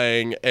credits are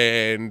playing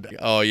and,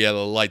 the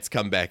lights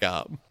come back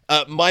up.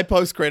 My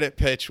post-credit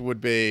pitch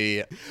would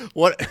be,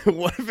 what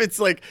if it's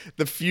like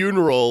the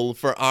funeral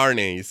for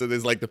Arnie? So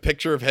there's like the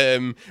picture of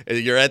him,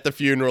 you're at the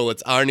funeral,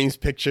 it's Arnie's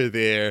picture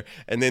there,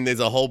 and then there's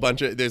a whole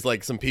bunch of, there's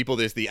like some people,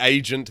 there's the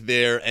agent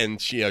there,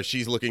 and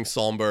she's looking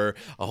somber,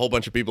 a whole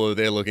bunch of people are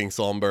there looking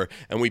somber,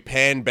 and we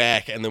pan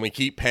back, and then we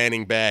keep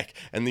panning back,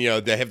 and they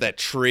have that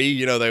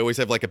tree, they always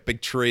have like a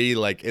big tree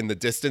like in the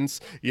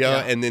distance,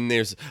 and then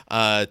there's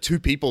two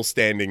people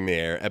standing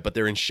there, but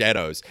they're in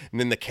shadows, and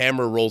then the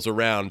camera rolls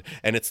around,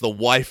 and it's the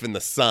wife and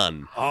the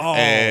son,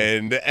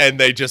 and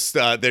they just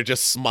they're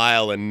just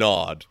smile and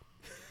nod,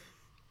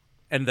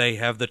 and they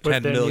have the with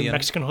 10 their million new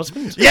Mexican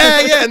husband.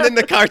 and then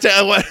the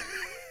cartel,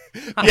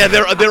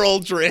 they're all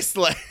dressed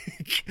like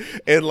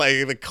in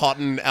like the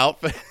cotton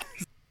outfit.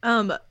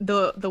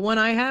 The one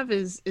I have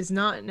is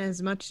not in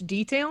as much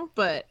detail,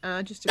 but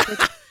just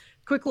a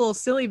quick little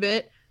silly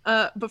bit.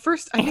 But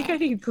first, I think I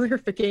need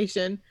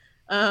clarification.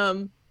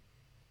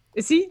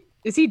 Is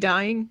he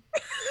dying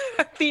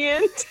at the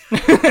end?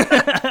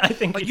 I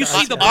think Like you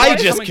see the I blood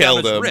just coming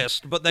killed down his him.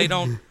 wrist, but they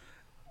don't.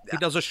 He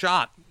does a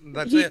shot.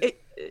 That's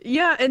it.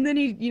 Yeah, and then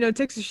he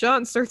takes a shot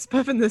and starts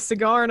puffing the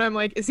cigar, and I'm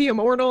like, is he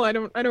immortal? I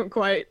don't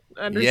quite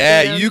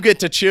understand. Yeah, you get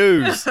to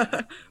choose.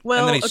 Well,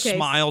 And then he okay.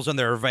 smiles, and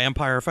there are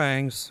vampire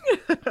fangs.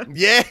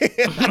 Yeah.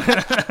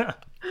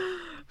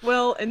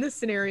 Well, in this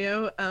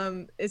scenario,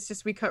 it's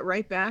just we cut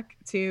right back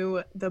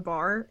to the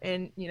bar,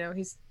 and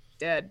he's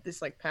dead,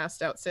 just like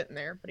passed out sitting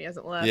there, but he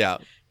hasn't left. Yeah.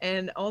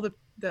 And all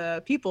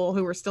the people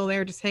who were still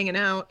there just hanging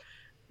out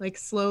like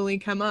slowly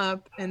come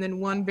up, and then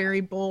one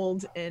very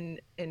bold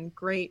and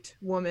great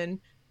woman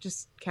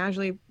just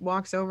casually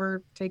walks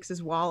over, takes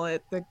his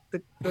wallet,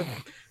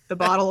 the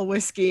bottle of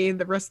whiskey,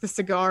 the rest of the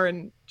cigar,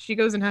 and she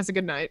goes and has a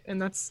good night,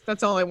 and that's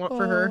all I want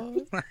for her.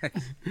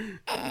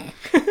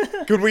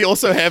 Could we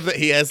also have that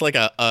he has like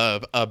a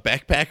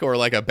backpack or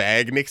like a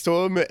bag next to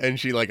him, and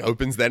she like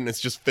opens that and it's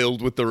just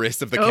filled with the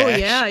rest of the cash?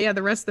 Yeah,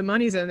 the rest of the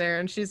money's in there,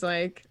 and she's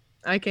like,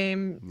 I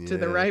came to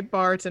the right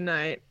bar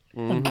tonight.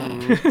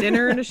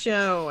 Dinner and a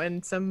show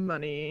and some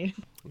money.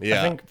 Yeah.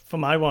 I think for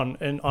my one,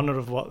 in honor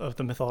of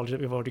the mythology that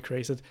we've already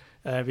created,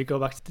 we go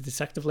back to the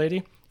detective lady,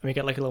 and we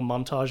get like a little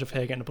montage of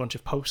her getting a bunch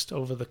of post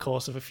over the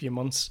course of a few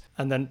months,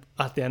 and then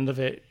at the end of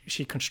it,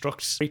 she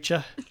constructs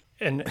Preacher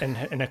in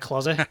a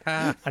closet,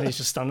 and he's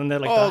just standing there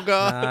like that.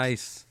 God.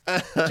 Nice.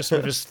 Just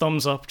with his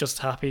thumbs up, just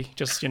happy,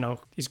 just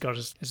he's got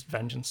his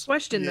vengeance.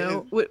 Question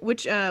though,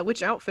 which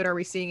outfit are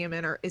we seeing him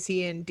in? Is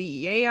he in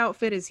DEA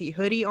outfit? Is he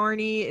hoodie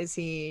Arnie? Is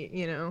he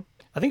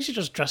I think she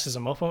just dresses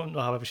him up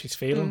however she's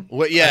feeling.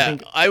 Well, yeah,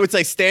 I would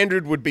say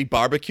standard would be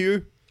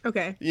barbecue.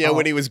 Okay. Yeah,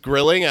 when he was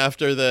grilling at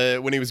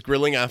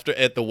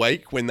the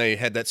wake, when they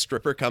had that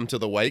stripper come to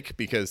the wake,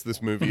 because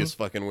this movie is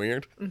fucking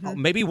weird. Oh,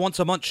 maybe once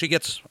a month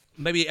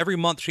maybe every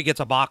month she gets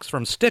a box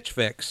from Stitch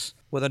Fix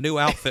with a new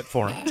outfit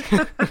for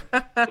him.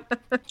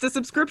 It's a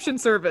subscription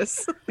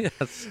service.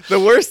 Yes. The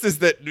worst is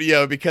that,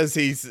 because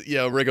he's,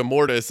 rigor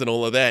mortis and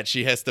all of that,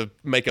 she has to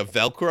make a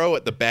Velcro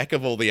at the back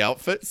of all the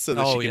outfits so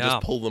that she can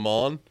just pull them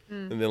on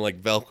and then,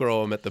 like,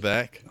 Velcro them at the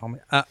back.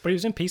 But he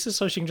was in pieces,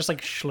 so she can just,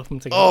 like, schluff them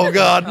together. Oh,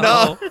 God,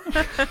 no.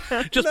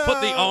 Just put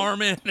the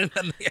arm in. And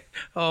then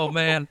oh,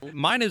 man.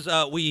 Mine is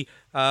we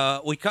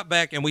cut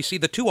back and we see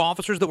the two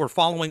officers that were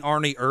following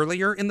Arnie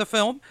earlier in the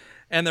film,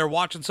 and they're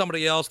watching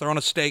somebody else. They're on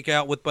a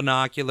stakeout with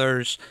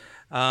binoculars.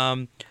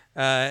 And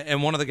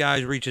one of the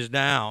guys reaches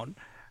down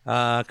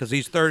because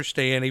he's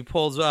thirsty, and he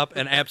pulls up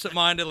and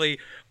absentmindedly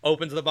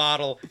opens the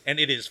bottle, and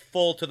it is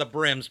full to the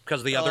brims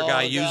because the other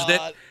guy used it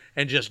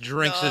and just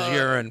drinks his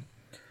urine.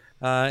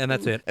 And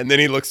that's it. And then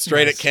he looks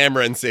straight at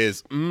camera and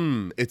says,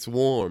 it's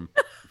warm.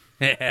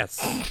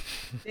 Yes.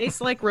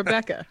 Tastes like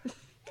Rebecca.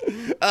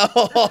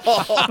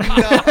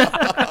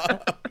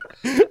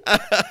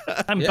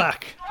 I'm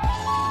back.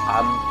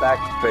 I'm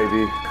back,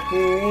 baby.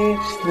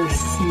 It's the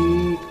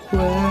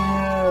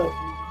sequel.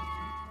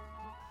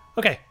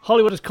 Okay,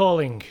 Hollywood is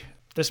calling.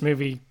 This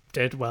movie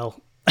did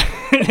well.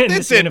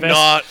 It did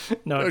not.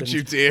 No, it Don't didn't.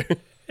 you dare.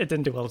 It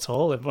didn't do well at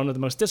all. One of the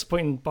most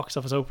disappointing box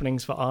office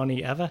openings for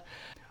Arnie ever.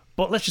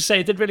 But let's just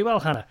say it did really well,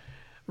 Hannah.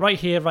 Right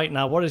here, right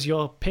now, what is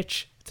your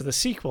pitch to the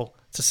sequel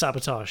to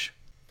Sabotage?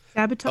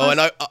 Sabotage. Oh,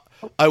 and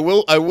I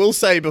will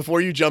say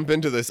before you jump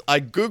into this, I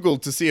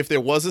Googled to see if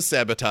there was a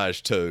Sabotage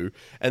 2,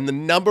 and the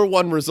number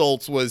one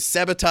results was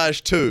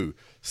Sabotage 2,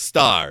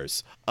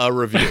 stars, a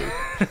review.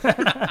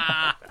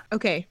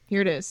 Okay,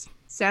 here it is.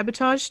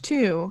 Sabotage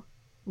 2,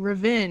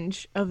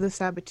 Revenge of the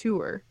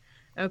Saboteur.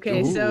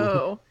 Okay,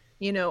 so,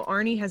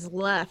 Arnie has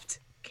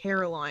left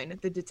Caroline,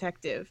 the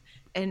detective,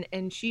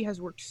 and she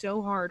has worked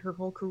so hard her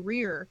whole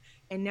career,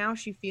 and now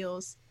she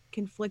feels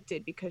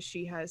conflicted because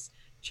she has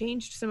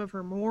changed some of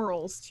her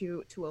morals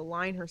to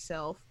align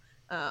herself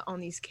on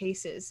these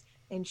cases,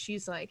 and she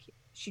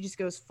just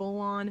goes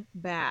full on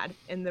bad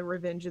in the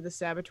Revenge of the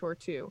Saboteur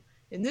 2.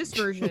 In this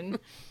version,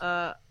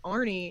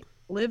 Arnie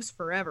lives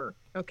forever.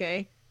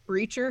 Okay,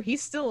 Breacher,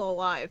 he's still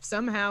alive.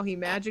 Somehow he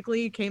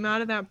magically came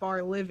out of that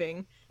bar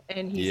living,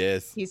 and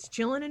he's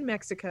chilling in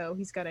Mexico.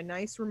 He's got a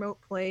nice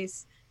remote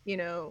place.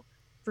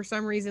 For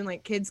some reason,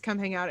 like, kids come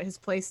hang out at his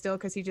place still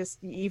because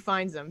he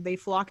finds them. They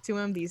flock to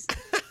him. These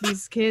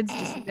kids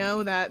just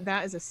know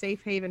that is a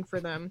safe haven for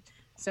them.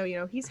 So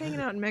he's hanging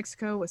out in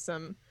Mexico with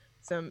some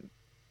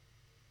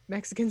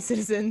Mexican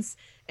citizens,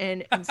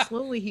 and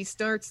slowly he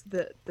starts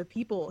the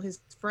people,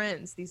 his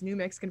friends, these new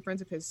Mexican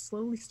friends of his,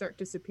 slowly start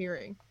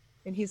disappearing.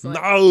 And he's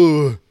like,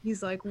 No!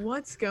 He's like,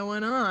 what's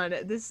going on?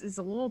 This is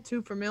a little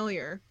too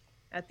familiar.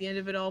 At the end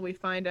of it all, we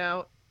find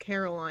out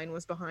Caroline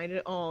was behind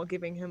it all,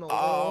 giving him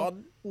a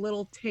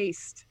little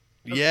taste.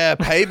 Yeah,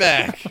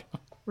 payback.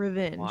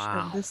 Revenge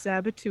of the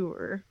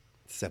Saboteur.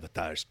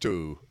 Sabotage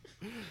 2.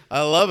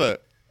 I love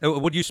it.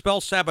 Would you spell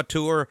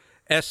Saboteur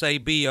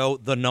SABO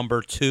the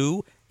number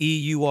 2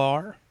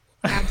 EUR?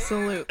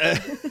 Absolutely.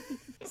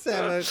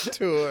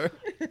 Saboteur.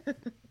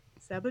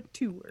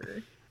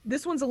 Saboteur.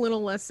 This one's a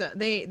little less.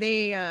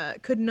 They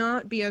could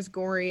not be as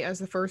gory as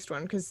the first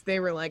one because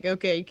they were like,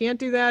 okay, you can't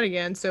do that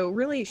again. So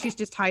really, she's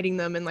just hiding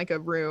them in like a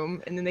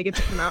room, and then they get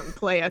to come out and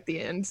play at the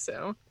end.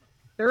 So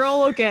they're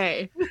all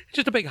okay.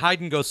 Just a big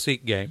hide and go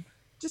seek game.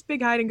 Just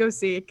big hide and go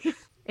seek.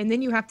 And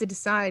then you have to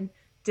decide: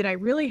 did I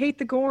really hate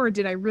the gore, or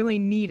did I really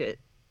need it?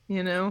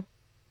 Did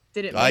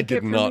it? I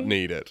did not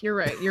need it. You're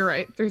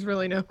right. There's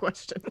really no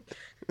question.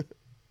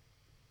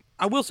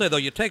 I will say though,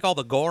 you take all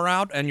the gore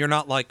out, and you're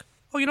not like,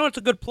 oh, it's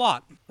a good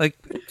plot. Like,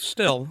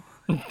 still.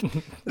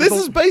 This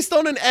is based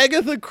on an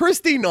Agatha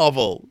Christie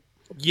novel.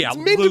 Yeah, it's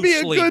meant to be a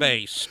loosely good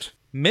based.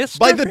 Mr.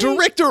 By the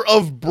director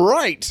of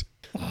Bright.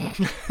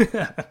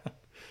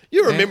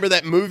 You remember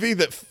that movie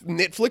that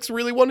Netflix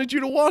really wanted you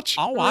to watch?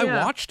 Oh, I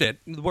watched it.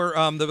 Where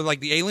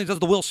the aliens,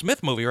 that's the Will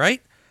Smith movie,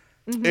 right?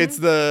 Mm-hmm. It's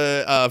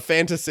the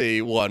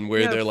fantasy one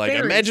where they're like,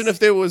 fairies. imagine if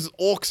there was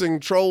orcs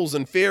and trolls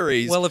and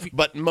fairies, Well,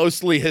 but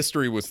mostly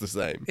history was the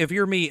same. If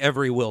you're me,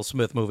 every Will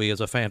Smith movie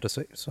is a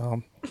fantasy.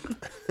 So,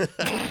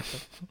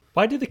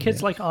 Why do the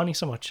kids like Arnie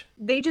so much?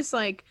 They just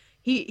like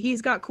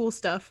he's got cool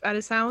stuff at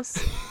his house.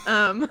 He's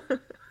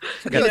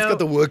got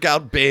the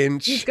workout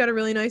bench. He's got a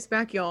really nice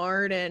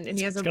backyard, and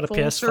he has a got a full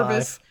PS5.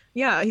 service.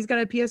 Yeah, he's got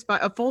a PS5,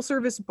 a full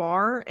service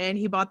bar, and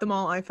he bought them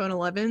all iPhone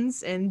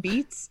 11s and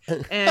Beats,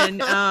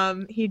 and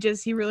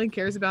he really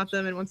cares about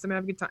them and wants them to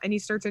have a good time. And he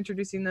starts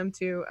introducing them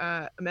to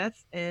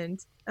meth,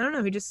 and I don't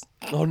know, he just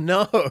Oh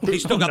no!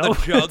 he's still got the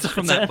jugs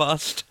from that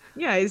bust.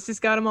 he's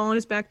just got them all in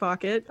his back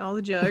pocket, all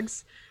the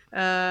jugs.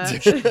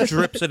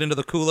 Drips it into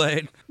the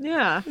Kool-Aid.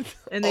 Yeah,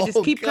 and they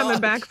just keep coming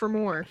back for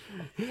more.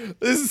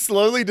 This is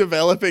slowly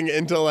developing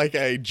into like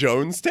a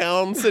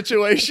Jonestown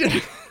situation.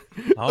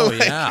 Oh, Like,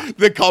 yeah.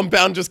 the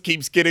compound just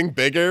keeps getting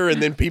bigger,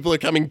 and then people are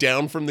coming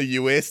down from the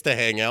US to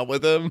hang out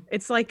with him.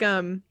 It's like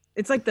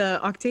It's like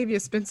the Octavia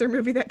Spencer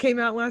movie that came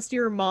out last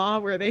year, Ma,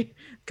 where they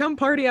come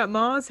party at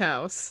Ma's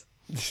house.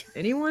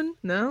 Anyone?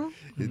 No?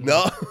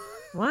 No.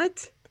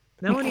 What?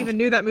 No one even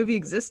knew that movie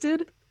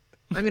existed?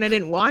 I mean, I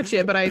didn't watch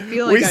it, but I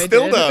feel like We I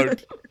still did.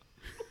 don't.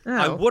 Oh,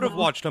 I would have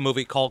well, watched a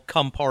movie called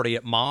Come Party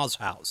at Ma's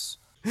House.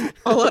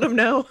 I'll let him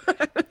know.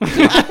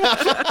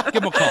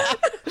 Give him a call.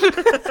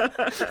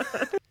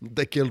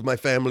 They killed my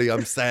family.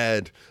 I'm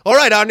sad. All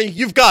right, Arnie,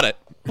 you've got it.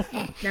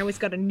 Now he's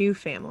got a new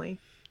family.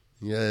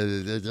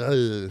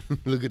 Yeah,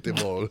 look at them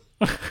all.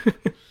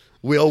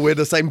 We all wear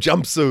the same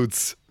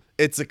jumpsuits.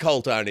 It's a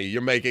cult, Arnie.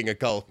 You're making a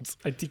cult.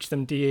 I teach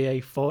them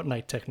DAA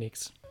Fortnite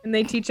techniques. And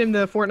they teach him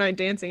the Fortnite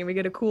dancing, and we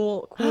get a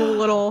cool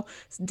little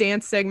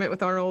dance segment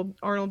with Arnold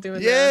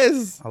doing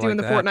Yes. doing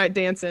the that. Fortnite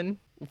dancing.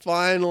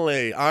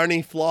 Finally,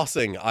 Arnie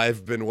flossing.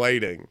 I've been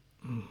waiting.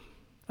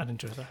 I'd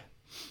enjoy that.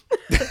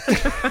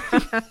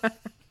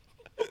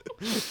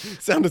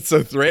 Sounded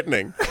so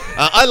threatening.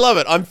 I love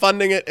it. I'm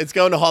funding it. It's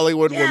going to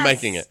Hollywood. We're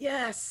making it.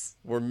 Yes.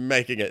 We're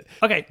making it.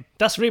 Okay,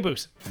 that's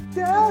reboot.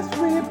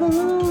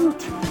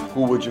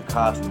 Who would you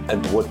cast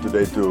and what do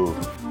they do?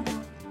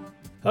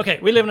 Okay,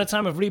 we live in a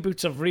time of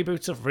reboots of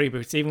reboots of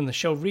reboots. Even the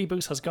show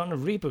Reboot has gotten a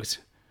reboot.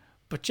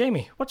 But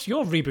Jamie, what's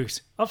your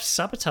reboot of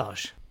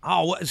Sabotage?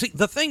 Oh, see,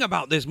 the thing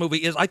about this movie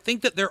is I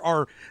think that there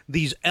are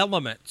these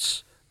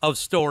elements of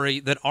story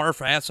that are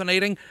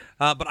fascinating,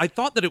 but I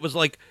thought that it was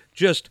like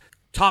just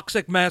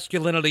toxic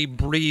masculinity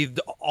breathed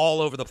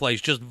all over the place,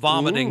 just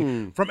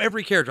vomiting from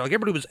every character. Like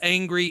everybody was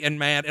angry and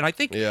mad, and I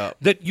think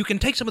that you can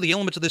take some of the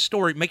elements of this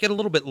story, make it a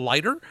little bit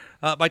lighter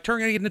by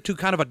turning it into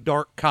kind of a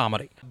dark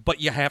comedy.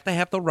 But you have to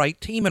have the right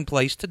team in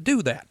place to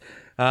do that.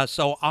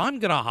 So I'm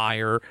going to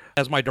hire,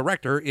 as my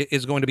director,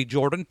 is going to be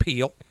Jordan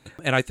Peele,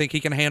 and I think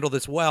he can handle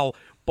this well.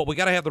 But we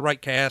got to have the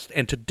right cast,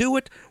 and to do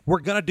it,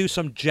 we're going to do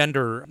some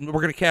gender. We're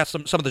going to cast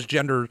some of this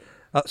gender,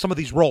 some of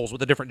these roles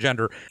with a different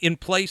gender. In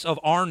place of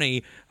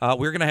Arnie,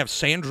 we're going to have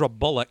Sandra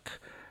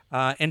Bullock.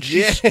 And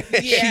she's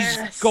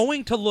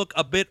going to look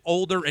a bit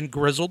older and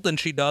grizzled than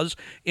she does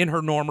in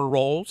her normal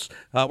roles.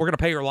 We're going to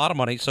pay her a lot of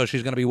money, so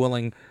she's going to be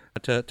willing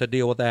to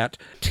deal with that.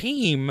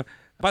 Team,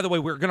 by the way,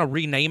 we're going to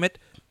rename it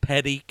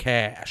Petty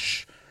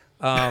Cash.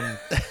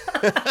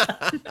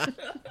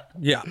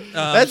 Yeah.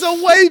 That's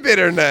a way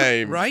better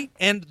name. Right?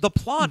 And the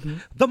plot,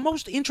 the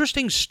most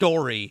interesting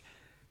story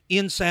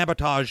in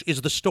Sabotage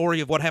is the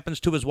story of what happens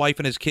to his wife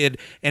and his kid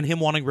and him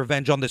wanting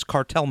revenge on this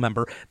cartel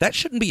member. That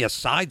shouldn't be a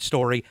side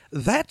story.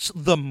 That's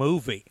the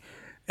movie.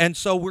 And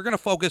so we're going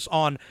to focus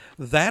on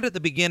that at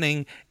the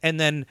beginning, and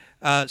then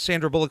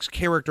Sandra Bullock's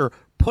character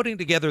putting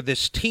together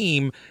this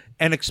team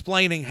and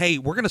explaining, hey,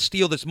 we're going to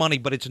steal this money,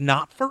 but it's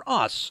not for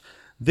us.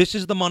 This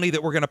is the money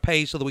that we're going to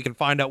pay so that we can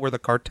find out where the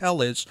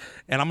cartel is,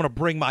 and I'm going to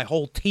bring my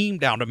whole team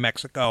down to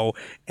Mexico,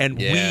 and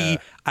we,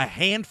 a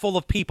handful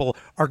of people,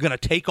 are going to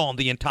take on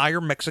the entire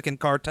Mexican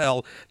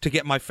cartel to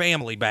get my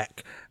family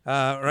back.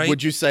 Right?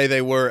 Would you say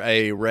they were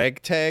a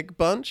ragtag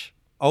bunch?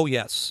 Oh,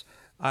 yes.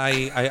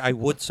 I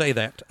would say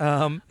that.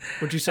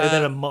 Would you say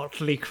they're a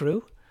motley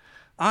crew?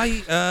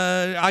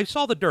 I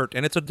saw The Dirt,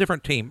 and it's a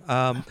different team.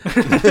 The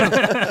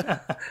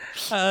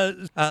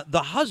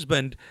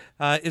husband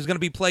is going to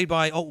be played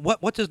by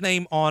what's his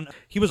name on?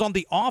 He was on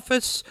The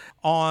Office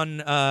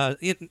on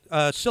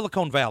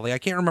Silicon Valley. I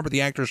can't remember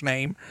the actor's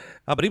name,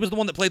 but he was the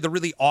one that played the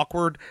really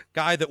awkward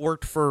guy that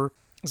worked for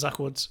Zach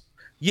Woods.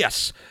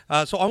 Yes.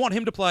 So I want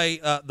him to play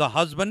the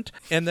husband,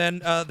 and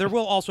then there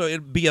will also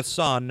be a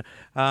son,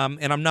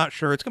 and I'm not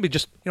sure. It's going to be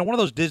just one of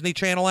those Disney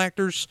Channel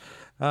actors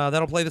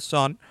that'll play the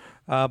son.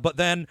 But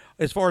then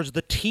as far as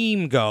the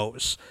team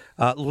goes,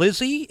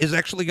 Lizzie is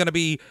actually going to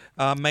be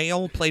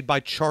male, played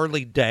by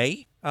Charlie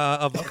Day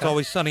of It's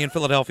Always Sunny in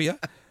Philadelphia.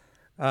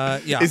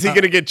 Is he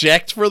going to get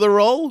jacked for the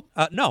role?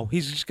 No,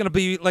 he's just going to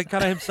be like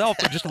kind of himself,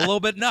 but just a little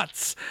bit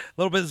nuts,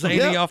 a little bit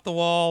zany off the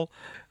wall.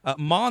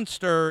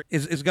 Monster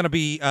is going to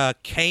be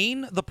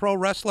Kane, the pro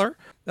wrestler,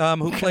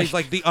 who plays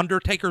like the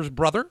Undertaker's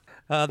brother.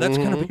 That's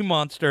going to be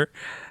Monster.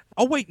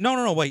 Oh, wait.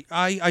 No, wait.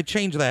 I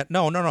changed that.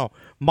 No.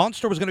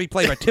 Monster was going to be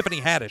played by Tiffany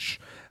Haddish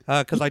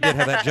because I did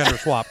have that gender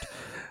swapped.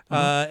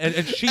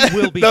 And she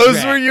will be Those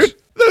jacked. were your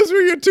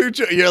two.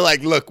 You're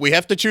like, look, we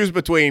have to choose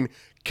between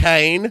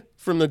Kane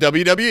from the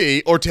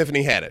WWE or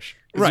Tiffany Haddish.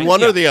 It's Right, one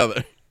yeah. or the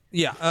other.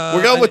 Yeah.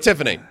 We're going with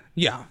Tiffany.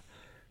 Yeah.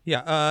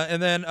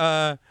 And then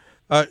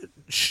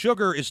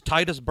Sugar is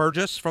Titus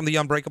Burgess from The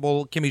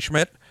Unbreakable Kimmy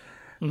Schmidt.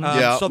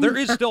 So there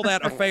is still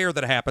that affair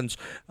that happens,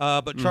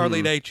 but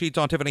Charlie Day cheats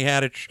on Tiffany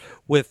Haddish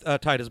with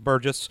Titus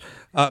Burgess.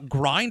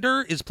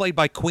 Grinder is played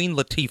by Queen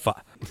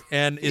Latifah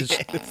and is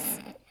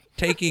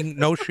taking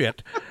no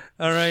shit.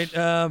 All right.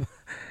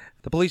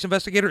 The police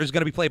investigator is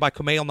going to be played by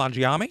Kumail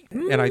Nanjiani,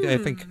 and I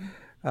think...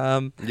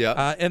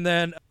 and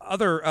then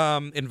other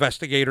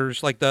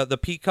investigators, like the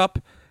P-Cup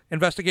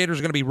investigators,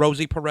 are going to be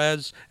Rosie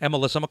Perez and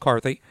Melissa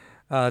McCarthy.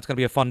 It's going to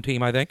be a fun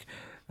team, I think.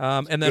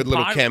 And then Good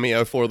little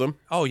cameo for them.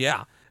 Oh,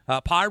 yeah.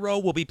 Pyro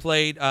will be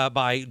played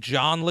by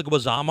John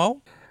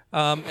Leguizamo.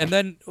 And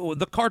then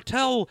the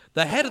cartel,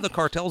 the head of the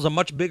cartel, is a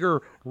much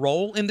bigger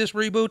role in this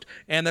reboot,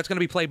 and that's going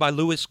to be played by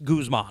Luis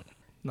Guzman.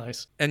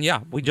 Nice. And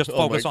yeah, we just Oh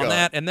my focus on God.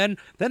 that. And then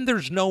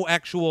there's no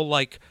actual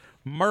like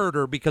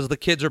murder because the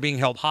kids are being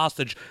held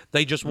hostage.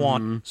 They just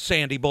want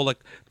Sandy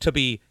Bullock to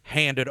be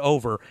handed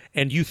over.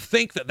 And you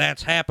think that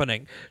that's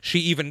happening. She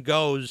even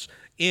goes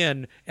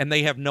in and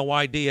they have no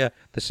idea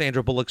that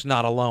Sandra Bullock's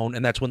not alone.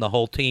 And that's when the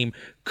whole team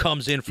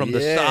comes in from the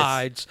Yes.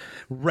 sides,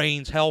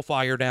 rains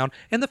hellfire down,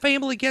 and the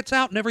family gets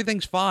out and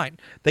everything's fine.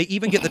 They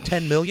even get the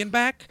 $10 million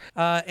back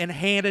and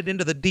hand it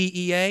into the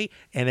DEA,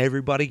 and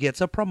everybody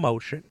gets a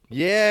promotion.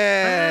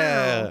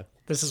 Yeah.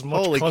 This is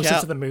much Holy closer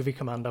cow. to the movie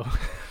Commando.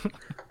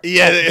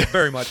 Yeah.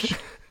 Very much.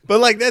 But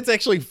like that's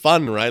actually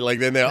fun, right? Like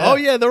then they're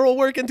all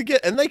working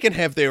together, and they can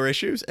have their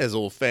issues as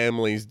all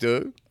families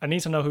do. I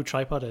need to know who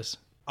Tripod is.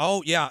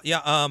 Oh yeah.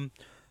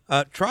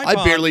 Tripod.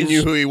 I barely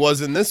knew who he was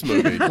in this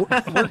movie.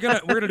 We're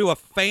gonna do a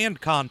fan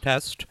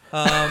contest,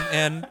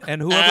 and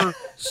whoever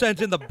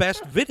sends in the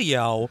best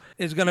video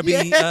is gonna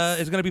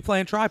be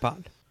playing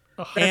Tripod.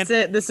 That's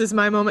it. This is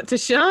my moment to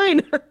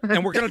shine.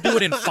 And we're going to do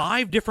it in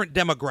 5 different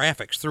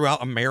demographics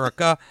throughout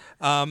America,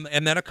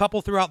 and then a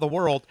couple throughout the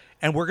world.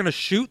 And we're going to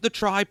shoot the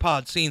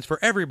Tripod scenes for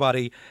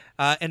everybody.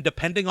 And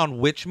depending on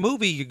which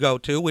movie you go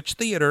to, which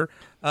theater,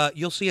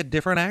 you'll see a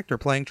different actor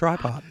playing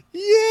Tripod.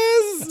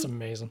 Yes. That's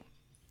amazing.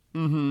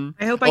 I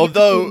hope I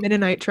Although- get to see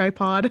Mennonite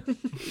tripod.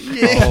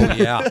 Oh,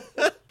 yeah.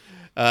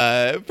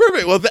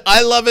 Perfect. Well,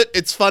 I love it.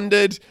 It's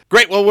funded.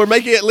 Great. Well, we're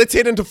making it. Let's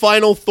head into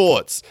final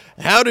thoughts.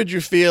 How did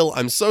you feel?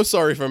 I'm so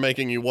sorry for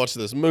making you watch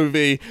this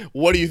movie.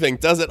 What do you think?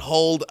 Does it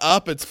hold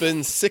up? It's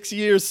been 6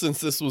 years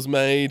since this was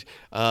made.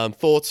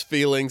 Thoughts,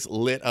 feelings,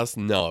 let us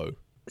know.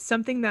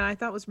 Something that I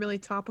thought was really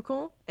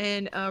topical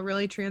and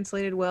really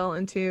translated well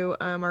into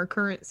our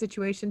current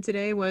situation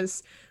today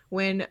was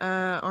when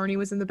Arnie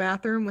was in the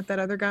bathroom with that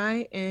other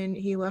guy and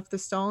he left the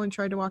stall and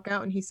tried to walk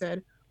out and he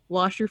said,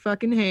 "Wash your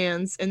fucking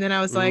hands." And then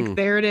I was like,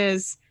 there it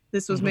is.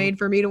 This was made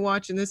for me to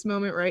watch in this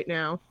moment right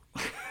now.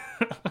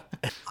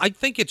 I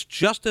think it's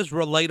just as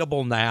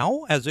relatable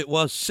now as it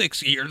was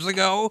 6 years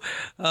ago,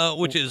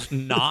 which is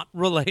not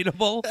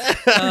relatable.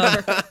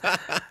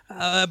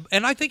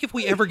 And I think if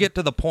we ever get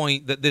to the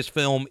point that this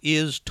film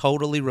is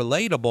totally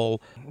relatable,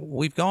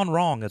 we've gone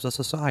wrong as a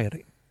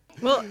society.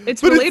 Well,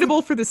 it's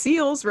relatable for the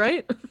SEALs,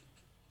 right?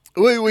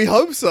 We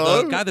hope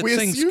so. The guy that We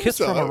sings assume "Kiss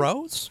so. from a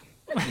Rose,"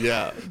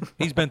 Yeah.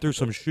 he's been through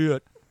some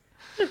shit.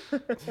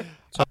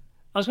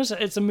 I was going to say,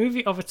 it's a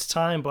movie of its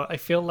time, but I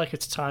feel like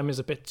its time is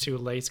a bit too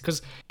late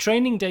because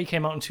Training Day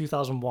came out in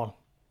 2001,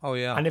 Oh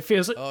yeah. and it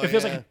feels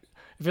yeah.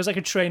 like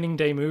a Training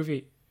Day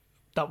movie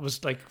that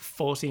was like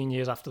 14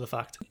 years after the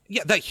fact.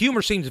 Yeah, that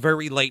humor seems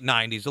very late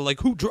 90s. They're like,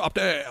 who dropped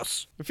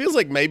ass? It feels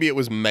like maybe it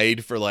was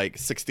made for like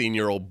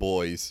 16-year-old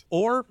boys.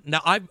 Or,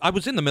 now, I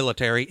was in the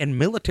military, and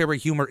military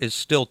humor is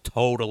still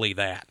totally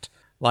that.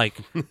 Like,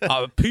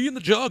 pee in the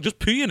jug, just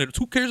pee in it.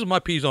 Who cares if my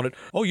pee's on it?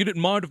 Oh, you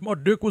didn't mind if my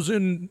dick was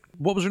in,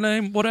 what was her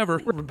name? Whatever.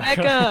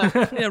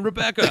 Becca. Yeah,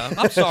 Rebecca.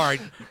 I'm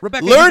sorry.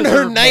 Rebecca. Learn you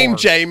her deserve name, more.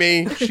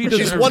 Jamie. She's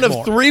deserves one of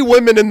more. 3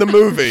 women in the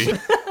movie.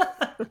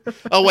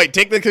 Oh, wait,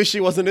 technically she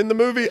wasn't in the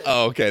movie?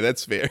 Oh, okay,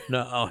 that's fair.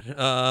 No,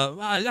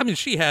 I mean,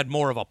 she had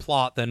more of a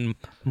plot than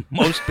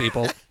most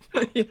people.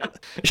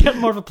 She had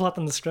more of a plot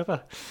than the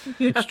stripper.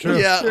 It's true.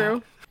 Yeah.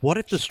 True. What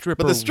if the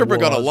stripper the stripper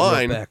got a was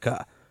line.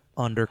 Rebecca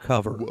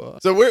undercover?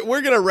 So we're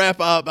going to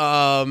wrap up.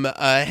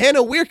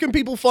 Hannah, where can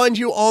people find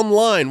you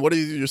online? What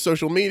is your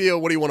social media?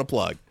 What do you want to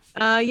plug?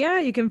 Yeah,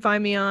 you can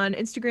find me on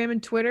Instagram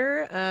and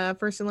Twitter.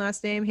 First and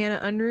last name, Hannah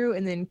Unruh,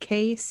 and then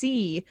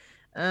KC.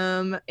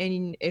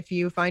 And if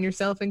you find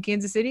yourself in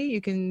Kansas City,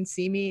 you can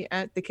see me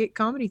at the Kick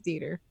Comedy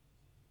Theater.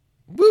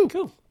 Woo.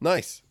 Cool.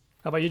 Nice.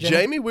 How about you, Jamie?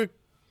 Jamie, we're...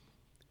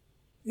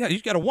 Yeah,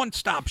 you've got a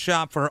one-stop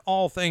shop for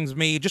all things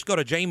me. Just go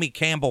to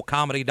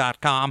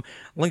jamiecampbellcomedy.com.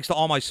 Links to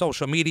all my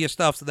social media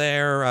stuff's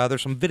there.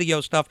 There's some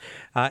video stuff.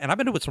 And I've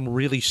been doing some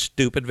really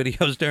stupid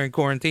videos during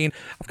quarantine.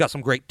 I've got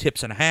some great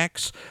tips and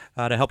hacks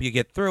to help you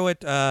get through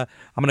it. I'm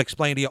going to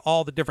explain to you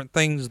all the different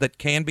things that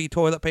can be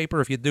toilet paper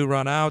if you do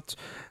run out.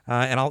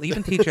 And I'll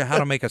even teach you how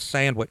to make a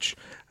sandwich.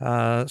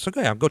 So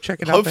yeah, go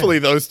check it out. Hopefully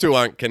those two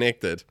aren't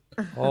connected.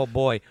 there. Oh,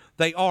 boy.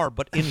 They are,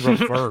 but in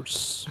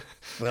reverse.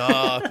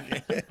 Oh,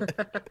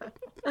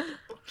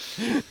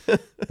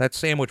 That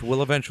sandwich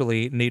will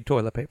eventually need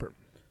toilet paper.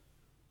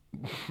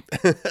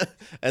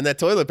 and that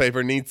toilet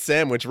paper needs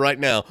sandwich right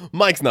now.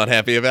 Mike's not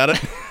happy about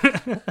it.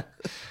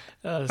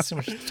 There's so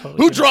much totally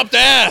Who dropped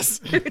ass?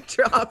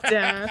 Dropped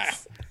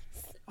ass.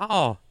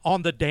 Oh,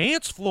 on the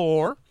dance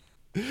floor.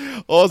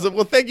 Awesome.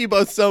 Well, thank you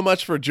both so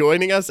much for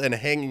joining us and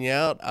hanging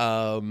out.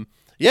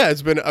 Yeah,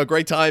 it's been a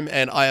great time,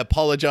 and I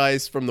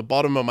apologize from the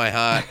bottom of my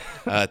heart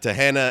to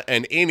Hannah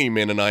and any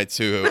Mennonites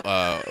who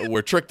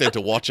were tricked into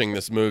watching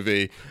this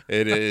movie.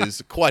 It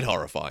is quite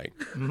horrifying.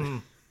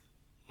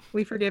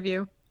 We forgive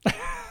you.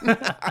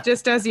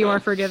 Just as you are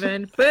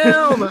forgiven.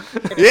 Boom.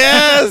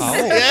 Yes!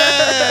 Oh.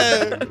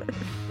 Yeah!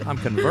 I'm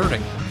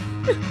converting.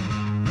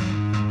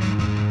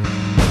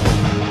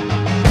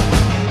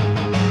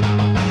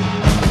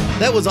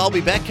 That was I'll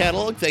Be Back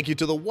catalog. Thank you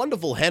to the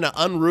wonderful Hannah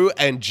Unruh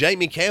and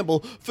Jamie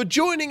Campbell for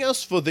joining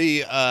us for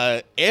the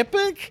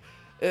epic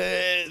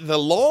The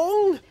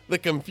long, the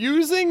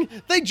confusing,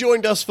 they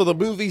joined us for the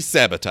movie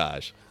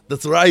Sabotage.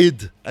 That's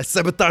right. I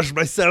sabotaged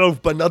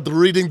myself by not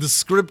reading the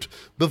script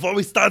before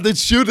we started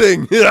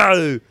shooting.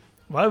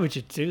 Why would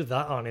you do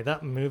that, Arnie?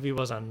 That movie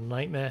was a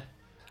nightmare.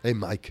 Hey,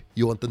 Mike,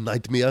 you want a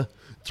nightmare?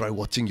 Try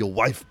watching your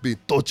wife be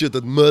tortured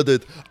and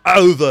murdered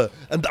over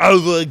and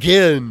over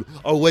again.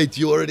 Oh, wait,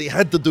 you already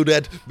had to do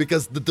that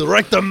because the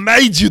director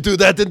made you do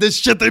that in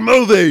this shitty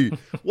movie.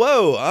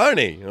 Whoa,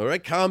 Arnie, all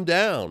right, calm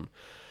down.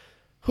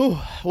 Whew.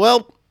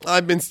 Well,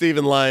 I've been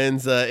Stephen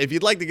Lyons. If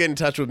you'd like to get in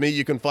touch with me,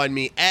 you can find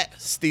me at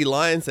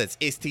SteLyons, that's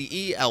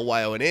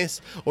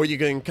STELYONS, or you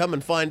can come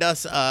and find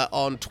us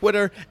on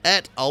Twitter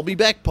at I'll Be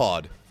Back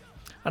Pod.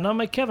 And I'm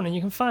Mike Kevin, and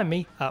you can find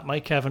me at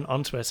Mike Kevin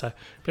on Twitter.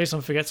 Please don't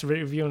forget to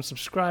rate, review, and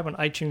subscribe on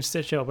iTunes,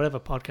 Stitcher, or whatever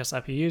podcast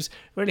app you use.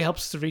 It really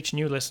helps us to reach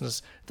new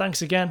listeners.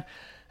 Thanks again.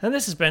 And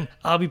this has been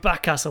I'll Be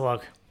Back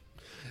Catalog.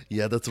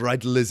 Yeah, that's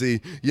right,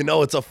 Lizzie. You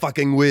know it's a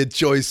fucking weird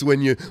choice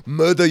when you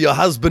murder your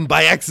husband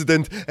by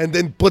accident and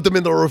then put him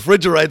in the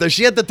refrigerator.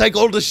 She had to take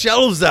all the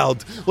shelves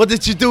out. What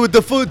did she do with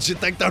the food? She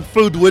take that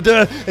food with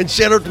her and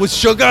share it with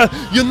sugar?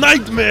 You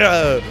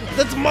nightmare!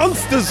 That's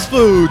monster's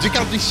food. You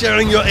can't be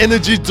sharing your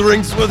energy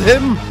drinks with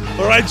him.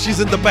 All right, she's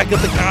in the back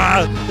of the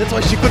car. That's why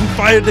she couldn't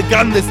fire the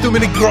gun. There's too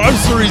many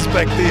groceries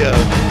back there.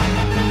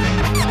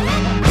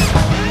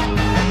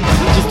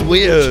 Just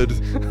weird.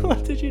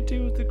 What did you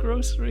do with the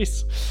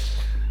groceries?